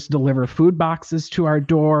probably just deliver food boxes to our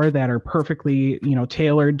door that are perfectly,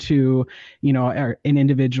 tailored to, an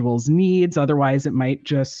individual's needs. Otherwise it might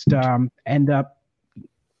just end up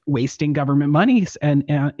wasting government monies and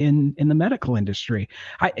in the medical industry.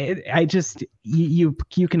 I just you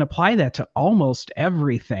can apply that to almost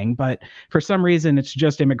everything, but for some reason it's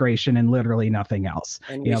just immigration and literally nothing else.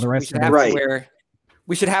 And the rest of Right.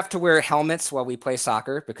 we should have to wear helmets while we play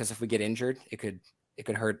soccer, because if we get injured, it could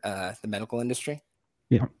hurt the medical industry.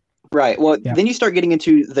 Yeah. Right. Well, Yeah. then you start getting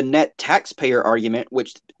into the net taxpayer argument,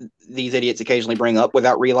 which these idiots occasionally bring up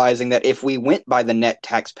without realizing that if we went by the net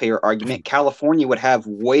taxpayer argument, California would have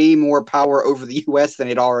way more power over the U.S. than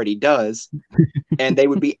it already does. And they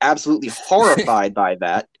would be absolutely horrified by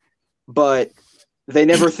that. But they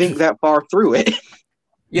never think that far through it.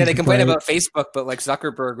 Yeah, they complain Right. about Facebook, but like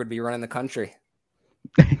Zuckerberg would be running the country.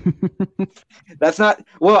 That's not,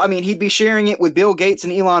 well, I mean, he'd be sharing it with Bill Gates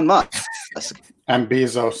and Elon Musk. And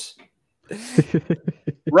Bezos.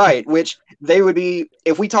 Right, which they would be,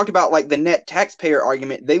 if we talked about like the net taxpayer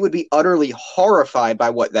argument, they would be utterly horrified by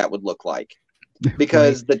what that would look like.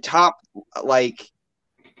 Because the top, like,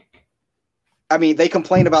 I mean, they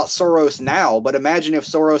complain about Soros now, but imagine if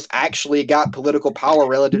Soros actually got political power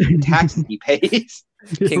relative to taxes he pays.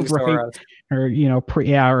 King Right. Soros.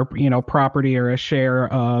 Or property, or a share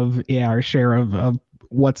of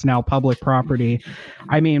what's now public property.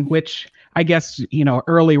 I mean, which I guess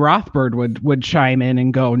early Rothbard would chime in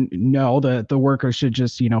and go, no, the workers should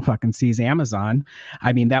just fucking seize Amazon.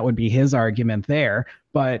 I mean, that would be his argument there,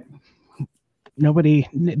 but nobody.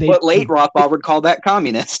 But late Rothbard would call that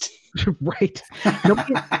communist. Right.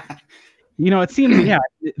 Nobody, it seems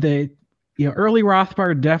the early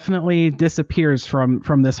Rothbard definitely disappears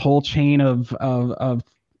from this whole chain of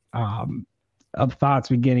thoughts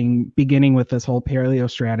beginning with this whole paleo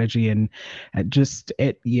strategy, and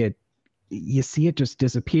you see it just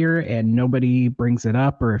disappear and nobody brings it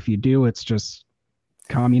up, or if you do, it's just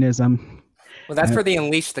communism. Well, that's where the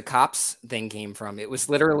Unleash the Cops thing came from. It was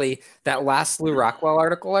literally that last Lou Rockwell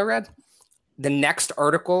article I read. The next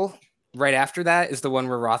article right after that is the one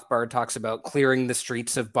where Rothbard talks about clearing the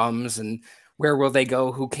streets of bums and where will they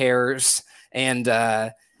go? Who cares? And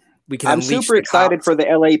we can. I'm super excited for the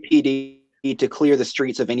LAPD to clear the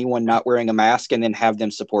streets of anyone not wearing a mask and then have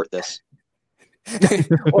them support this.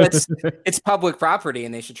 Well, it's public property,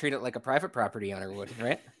 and they should treat it like a private property owner would,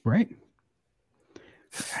 right? Right.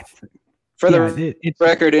 For the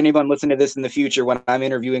record, anyone listening to this in the future, when I'm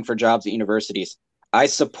interviewing for jobs at universities, I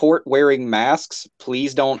support wearing masks.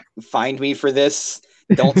 Please don't find me for this.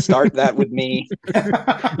 Don't start that with me.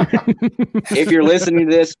 If you're listening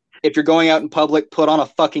to this, if you're going out in public, put on a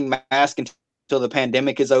fucking mask until the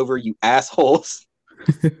pandemic is over, you assholes.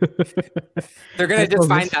 They're going to just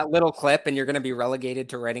find that little clip, and you're going to be relegated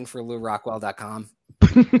to writing for LouRockwell.com.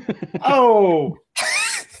 Oh!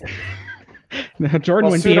 Now, Jordan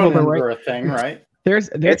wouldn't be able to write a thing, right?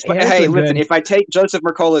 Hey, listen, if I take Joseph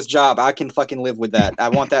Mercola's job, I can fucking live with that. I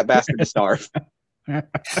want that bastard to starve. I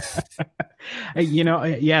was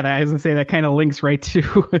gonna say that kind of links right to,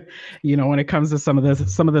 when it comes to some of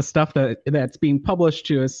the stuff that's being published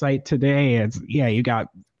to a site today. It's you got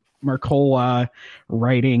Mercola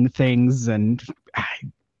writing things, and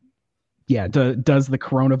does the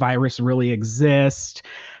coronavirus really exist?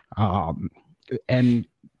 And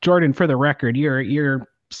Jordan, for the record, you're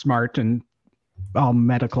smart and all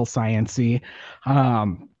medical sciencey.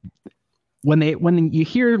 When you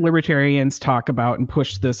hear libertarians talk about and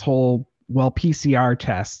push this whole PCR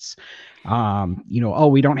tests,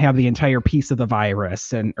 we don't have the entire piece of the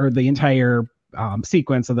virus or the entire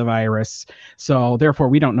sequence of the virus, so therefore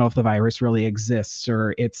we don't know if the virus really exists,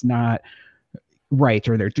 or it's not right,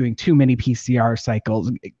 or they're doing too many PCR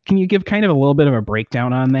cycles. Can you give kind of a little bit of a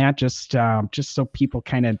breakdown on that, just so people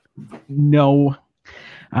kind of know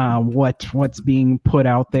what's being put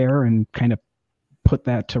out there and kind of put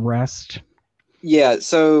that to rest? Yeah,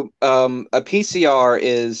 so a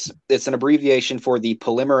PCR it's an abbreviation for the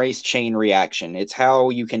polymerase chain reaction. It's how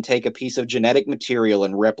you can take a piece of genetic material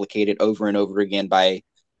and replicate it over and over again by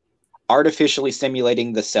artificially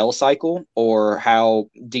simulating the cell cycle, or how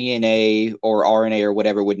DNA or RNA or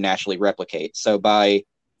whatever would naturally replicate. So by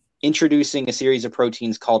introducing a series of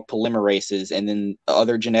proteins called polymerases and then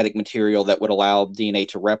other genetic material that would allow DNA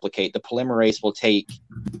to replicate, the polymerase will take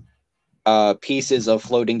pieces of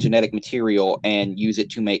floating genetic material and use it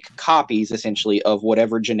to make copies, essentially, of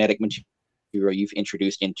whatever genetic material you've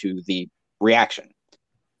introduced into the reaction.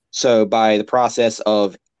 So by the process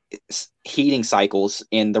of heating cycles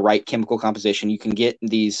in the right chemical composition, you can get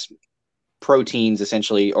these proteins,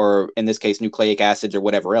 essentially, or in this case, nucleic acids or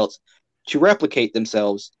whatever else, to replicate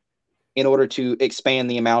themselves in order to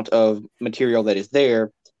expand the amount of material that is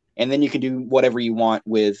there. And then you can do whatever you want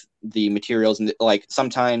with the materials. And like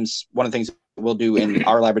sometimes one of the things we'll do in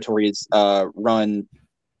our laboratory is run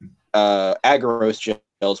agarose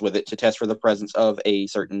gels with it to test for the presence of a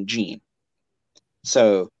certain gene.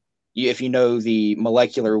 So if you know the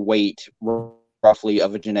molecular weight roughly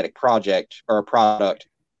of a genetic project or a product,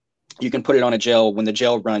 you can put it on a gel. When the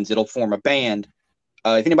gel runs, it'll form a band.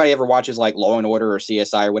 If anybody ever watches like Law and Order or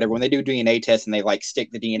CSI or whatever, when they do DNA tests and they like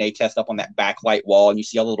stick the DNA test up on that backlight wall and you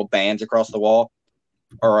see all the little bands across the wall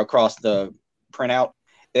or across the printout,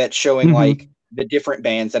 that's showing like the different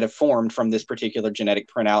bands that have formed from this particular genetic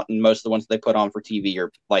printout. And most of the ones they put on for TV are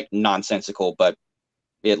like nonsensical, but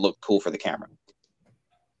it looked cool for the camera.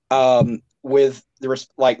 With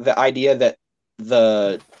the idea that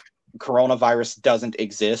the coronavirus doesn't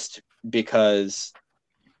exist because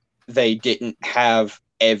they didn't have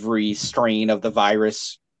every strain of the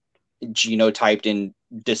virus genotyped in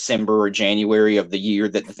December or January of the year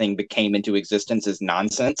that the thing came into existence is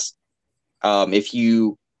nonsense. If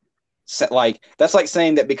you that's like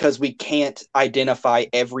saying that because we can't identify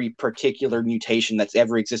every particular mutation that's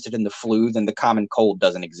ever existed in the flu, then the common cold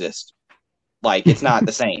doesn't exist. Like, it's not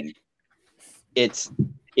the same. It's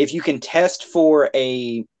if you can test for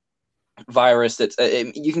a virus that's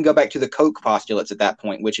you can go back to the Koch postulates at that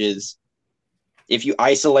point, which is if you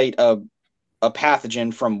isolate a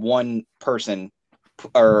pathogen from one person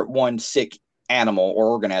or one sick animal or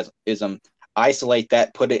organism, isolate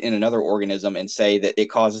that, put it in another organism, and say that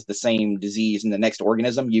it causes the same disease in the next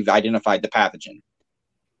organism, you've identified the pathogen.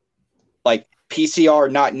 Like,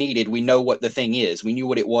 PCR not needed. We know what the thing is. We knew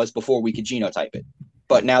what it was before we could genotype it.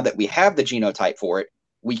 But now that we have the genotype for it,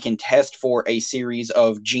 we can test for a series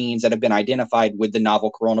of genes that have been identified with the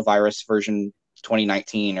novel coronavirus version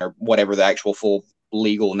 2019 or whatever the actual full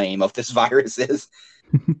legal name of this virus is,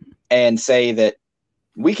 and say that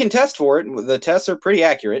we can test for it. The tests are pretty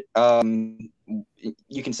accurate.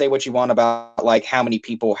 You can say what you want about like how many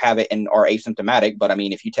people have it and are asymptomatic, but I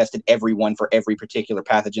mean, if you tested everyone for every particular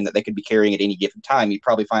pathogen that they could be carrying at any given time, you'd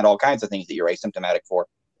probably find all kinds of things that you're asymptomatic for.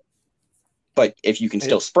 But if you can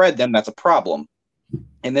still spread them, that's a problem.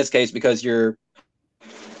 In this case, because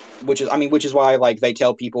which is why like they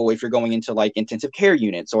tell people if you're going into like intensive care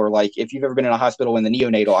units or like if you've ever been in a hospital in the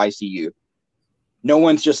neonatal ICU, no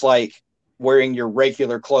one's just like wearing your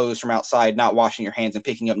regular clothes from outside, not washing your hands and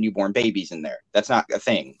picking up newborn babies in there. That's not a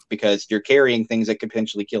thing because you're carrying things that could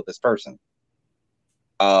potentially kill this person.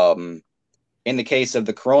 In the case of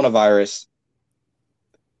the coronavirus,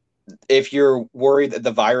 if you're worried that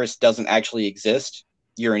the virus doesn't actually exist,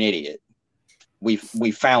 you're an idiot. We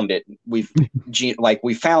found it. We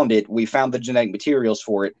found it. We found the genetic materials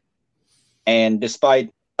for it. And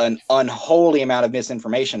despite an unholy amount of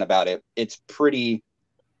misinformation about it, it's pretty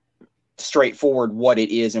straightforward what it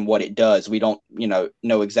is and what it does. We don't,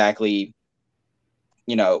 know exactly,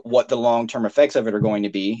 what the long-term effects of it are going to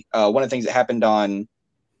be. One of the things that happened on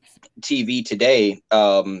TV today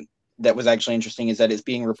that was actually interesting is that it's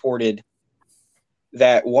being reported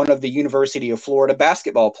that one of the University of Florida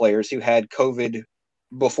basketball players who had COVID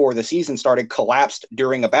before the season started collapsed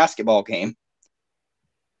during a basketball game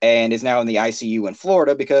and is now in the ICU in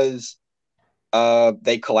Florida because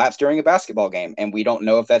they collapsed during a basketball game. And we don't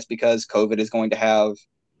know if that's because COVID is going to have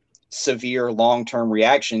severe long-term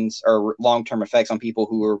reactions or long-term effects on people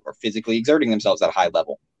who are physically exerting themselves at a high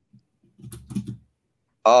level.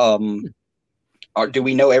 Do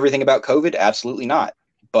we know everything about COVID? Absolutely not.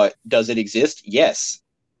 But does it exist? Yes.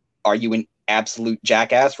 Are you an absolute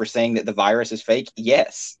jackass for saying that the virus is fake?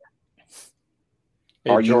 Yes.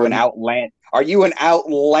 Hey, are you an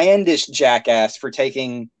outlandish jackass for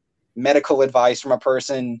taking medical advice from a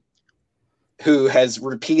person who has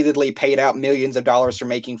repeatedly paid out millions of dollars for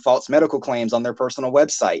making false medical claims on their personal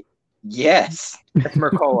website? Yes. That's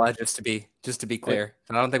Mercola, just to be clear.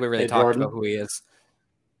 I don't think we really talked about who he is.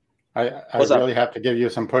 I really have to give you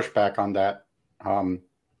some pushback on that.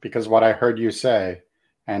 Because what I heard you say,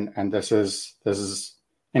 and this is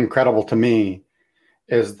incredible to me,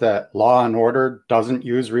 is that Law and Order doesn't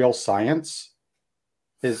use real science.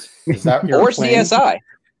 Is that your or claim? CSI?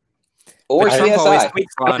 Or CSI?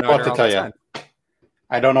 I don't know what to tell you.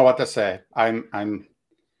 I don't know what to say. I'm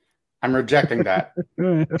rejecting that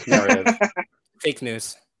narrative. Fake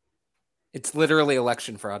news. It's literally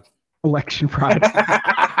election fraud. Election fraud.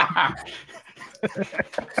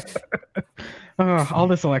 Oh, all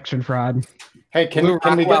this election fraud. Hey, can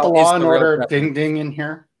we get the Law and Order ding ding in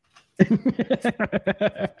here?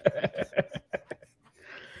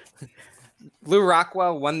 Lou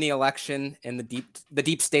Rockwell won the election, and the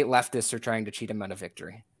deep state leftists are trying to cheat him out of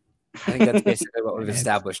victory. I think that's basically what we've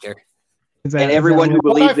established here. And everyone who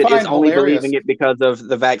believes it is only believing it because of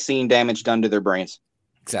the vaccine damage done to their brains.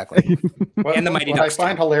 Exactly. And the Mighty Ducks. What I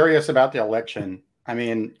find hilarious about the election, I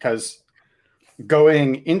mean, because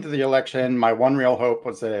going into the election, my one real hope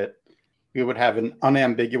was that we would have an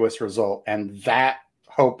unambiguous result, and that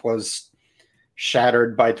hope was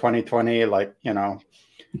shattered by 2020. Like,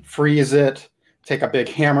 freeze it, take a big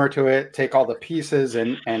hammer to it, take all the pieces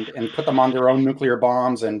and put them on their own nuclear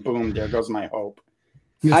bombs, and boom, there goes my hope.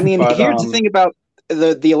 I mean, here's the thing about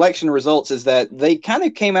the election results is that they kind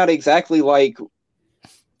of came out exactly like,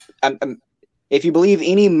 if you believe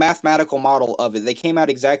any mathematical model of it, they came out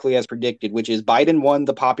exactly as predicted, which is Biden won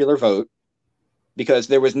the popular vote because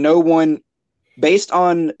there was no one, based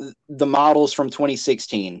on the models from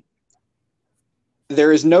 2016,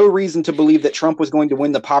 there is no reason to believe that Trump was going to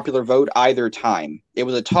win the popular vote either time. It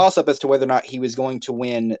was a toss-up as to whether or not he was going to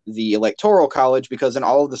win the Electoral College, because in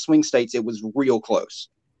all of the swing states, it was real close.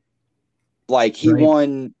 Like, he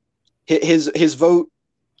won his vote.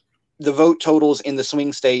 The vote totals in the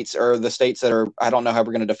swing states, or the states that are, I don't know how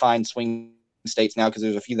we're going to define swing states now, because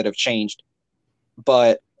there's a few that have changed,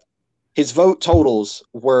 but his vote totals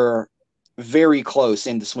were very close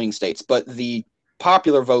in the swing states, but the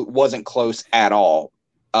popular vote wasn't close at all.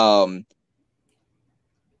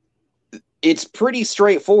 It's pretty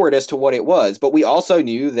straightforward as to what it was, but we also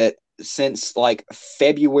knew that since like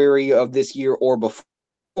February of this year or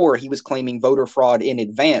before, he was claiming voter fraud in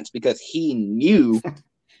advance because he knew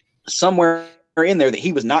somewhere in there that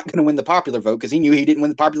he was not going to win the popular vote, because he knew he didn't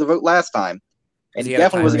win the popular vote last time, and he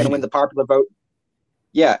definitely wasn't going to win the popular vote.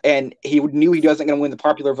 Yeah, and he knew he wasn't going to win the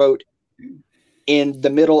popular vote in the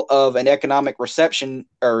middle of an economic recession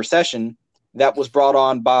that was brought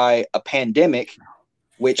on by a pandemic,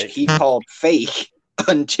 which he called fake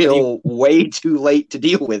until way too late to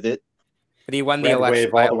deal with it. But he won the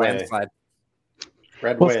election by a landslide.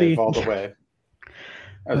 Red wave all the way.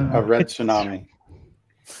 A red tsunami.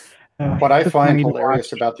 What I find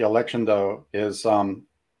hilarious about the election, though, is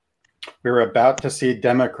we're about to see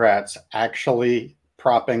Democrats actually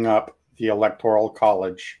propping up the Electoral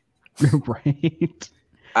College. Right.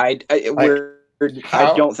 I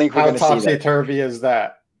don't think we're going to see that. How topsy-turvy is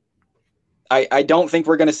that? I don't think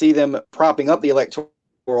we're going to see them propping up the Electoral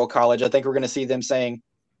College. I think we're going to see them saying,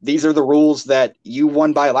 these are the rules that you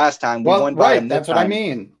won by last time. We won by them this that's time. What I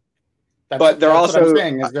mean. But they're also what I'm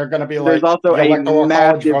saying is they're going to be like, there's also a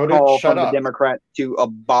massive call from the up. Democrats to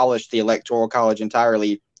abolish the Electoral College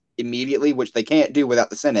entirely immediately, which they can't do without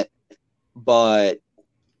the Senate. But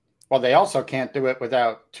well, they also can't do it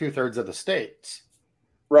without 2/3 of the states.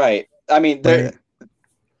 Right. I mean,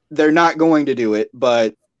 they're not going to do it,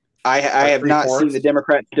 but I have not seen the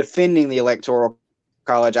Democrats defending the Electoral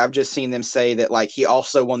College. I've just seen them say that, like, he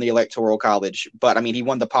also won the Electoral College, but I mean, he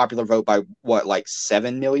won the popular vote by what, like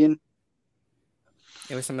 7 million?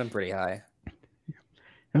 It was something pretty high.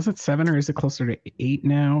 Is it 7 or is it closer to 8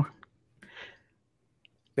 now?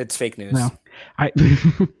 It's fake news. No,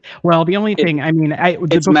 well, the only thing, I mean,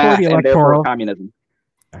 it's before math the and electoral communism.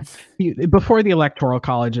 Before the Electoral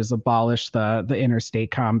College is abolished, the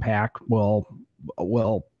interstate compact will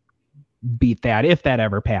beat that, if that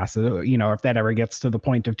ever passes. You know, if that ever gets to the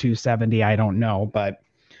point of 270, I don't know, but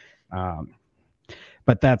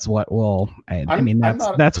that's what will.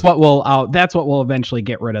 That's what will eventually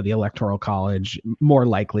get rid of the Electoral College, more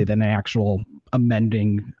likely than an actual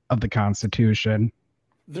amending of the Constitution.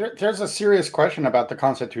 There's a serious question about the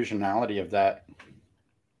constitutionality of that.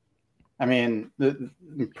 I mean, I'm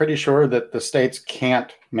pretty sure that the states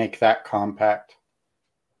can't make that compact,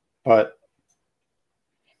 but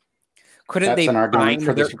that's an argument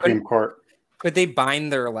for the Supreme Court. Could they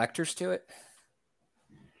bind their electors to it?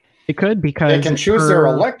 It could, because they can choose their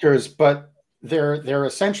electors, but they're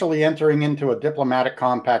essentially entering into a diplomatic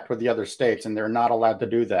compact with the other states, and they're not allowed to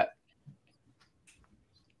do that.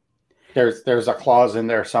 There's a clause in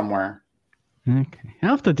there somewhere. Okay, I'll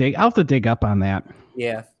have to dig up on that.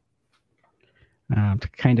 Yeah. To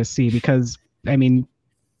kind of see, because I mean,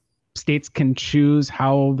 states can choose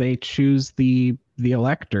how they choose the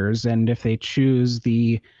electors, and if they choose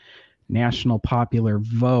the national popular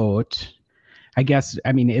vote, I guess,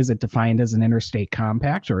 I mean, is it defined as an interstate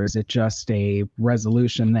compact, or is it just a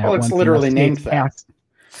resolution that? Well, it's literally named that.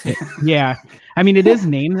 Yeah, I mean, it is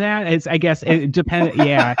named that. It's, I guess it depends.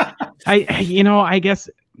 Yeah, I guess,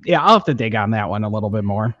 yeah, I'll have to dig on that one a little bit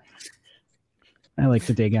more. I like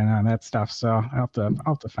to dig in on that stuff, so I'll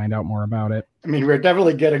have to find out more about it. I mean, we're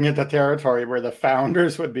definitely getting into territory where the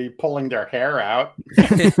founders would be pulling their hair out,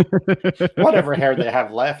 whatever hair they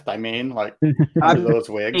have left. I mean, like under those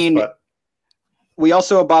wigs. But we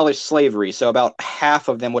also abolished slavery, so about half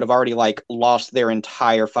of them would have already like lost their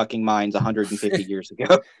entire fucking minds 150 years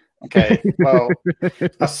ago. Okay, well,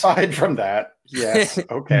 aside from that, yes,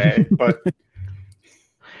 okay, but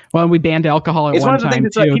Well, we banned alcohol at It's one one of the time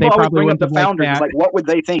things that too. people They always probably bring up wouldn't the have liked founders. It's that. like, what would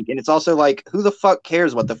they think? And it's also like, who the fuck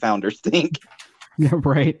cares what the founders think? Yeah,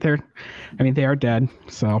 right. They are dead.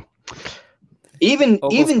 So Even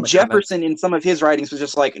Opal's Jefferson in some of his writings was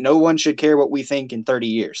just like, no one should care what we think in 30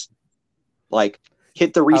 years. Like,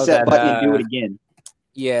 hit the reset button and do it again.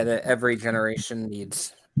 Yeah, that every generation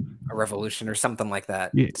needs a revolution or something like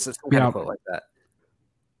that. Yeah. It's some kind of quote like that.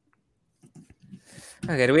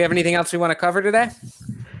 Okay, do we have anything else we want to cover today?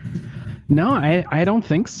 no, I don't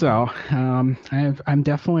think so. I'm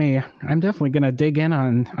definitely gonna dig in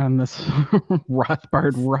on this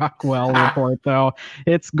Rothbard Rockwell report, though.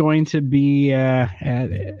 It's going to be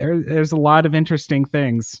there's a lot of interesting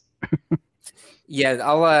things. Yeah,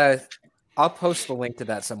 I'll post the link to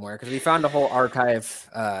that somewhere because we found a whole archive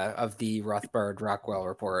of the Rothbard Rockwell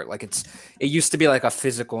report. Like it used to be like a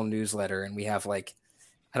physical newsletter, and we have like,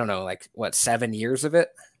 I don't know, like what, 7 years of it?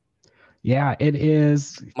 Yeah, it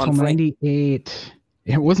is till Monthly? 98.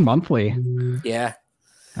 It was monthly. Yeah.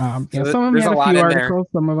 Yeah, So some of them there's had a a lot few in there. articles.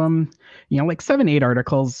 Some of them, like 7-8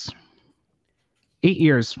 articles. 8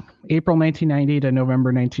 years, April 1990 to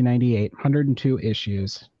November 1998, 102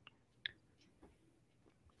 issues.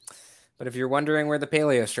 But if you're wondering where the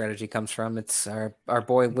paleo strategy comes from, it's our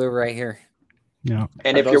boy Lou right here. Yeah.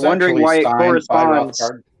 And Are if you're those wondering actually why it signed by corresponds,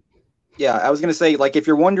 Rothbard? yeah, I was going to say, like, if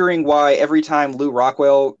you're wondering why every time Lou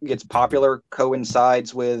Rockwell gets popular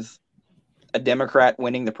coincides with a Democrat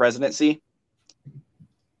winning the presidency,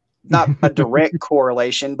 not a direct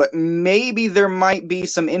correlation, but maybe there might be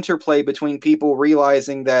some interplay between people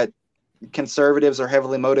realizing that conservatives are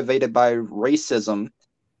heavily motivated by racism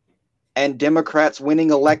and Democrats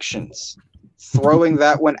winning elections. Throwing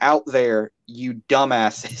that one out there, you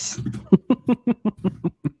dumbasses.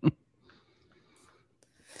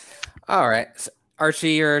 All right. So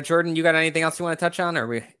Archie or Jordan, you got anything else you want to touch on, or are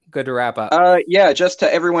we good to wrap up? Yeah, just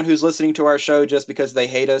to everyone who's listening to our show just because they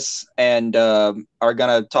hate us and are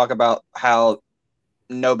going to talk about how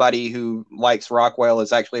nobody who likes Rockwell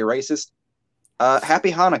is actually a racist.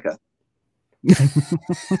 Happy Hanukkah.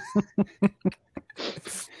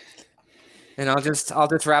 And I'll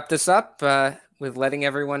just wrap this up with letting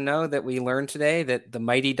everyone know that we learned today that the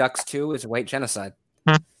Mighty Ducks 2 is white genocide.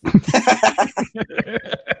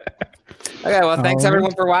 Okay, well, thanks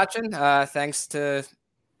everyone for watching. Thanks to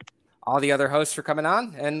all the other hosts for coming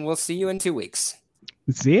on, and we'll see you in 2 weeks.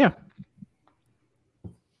 See ya.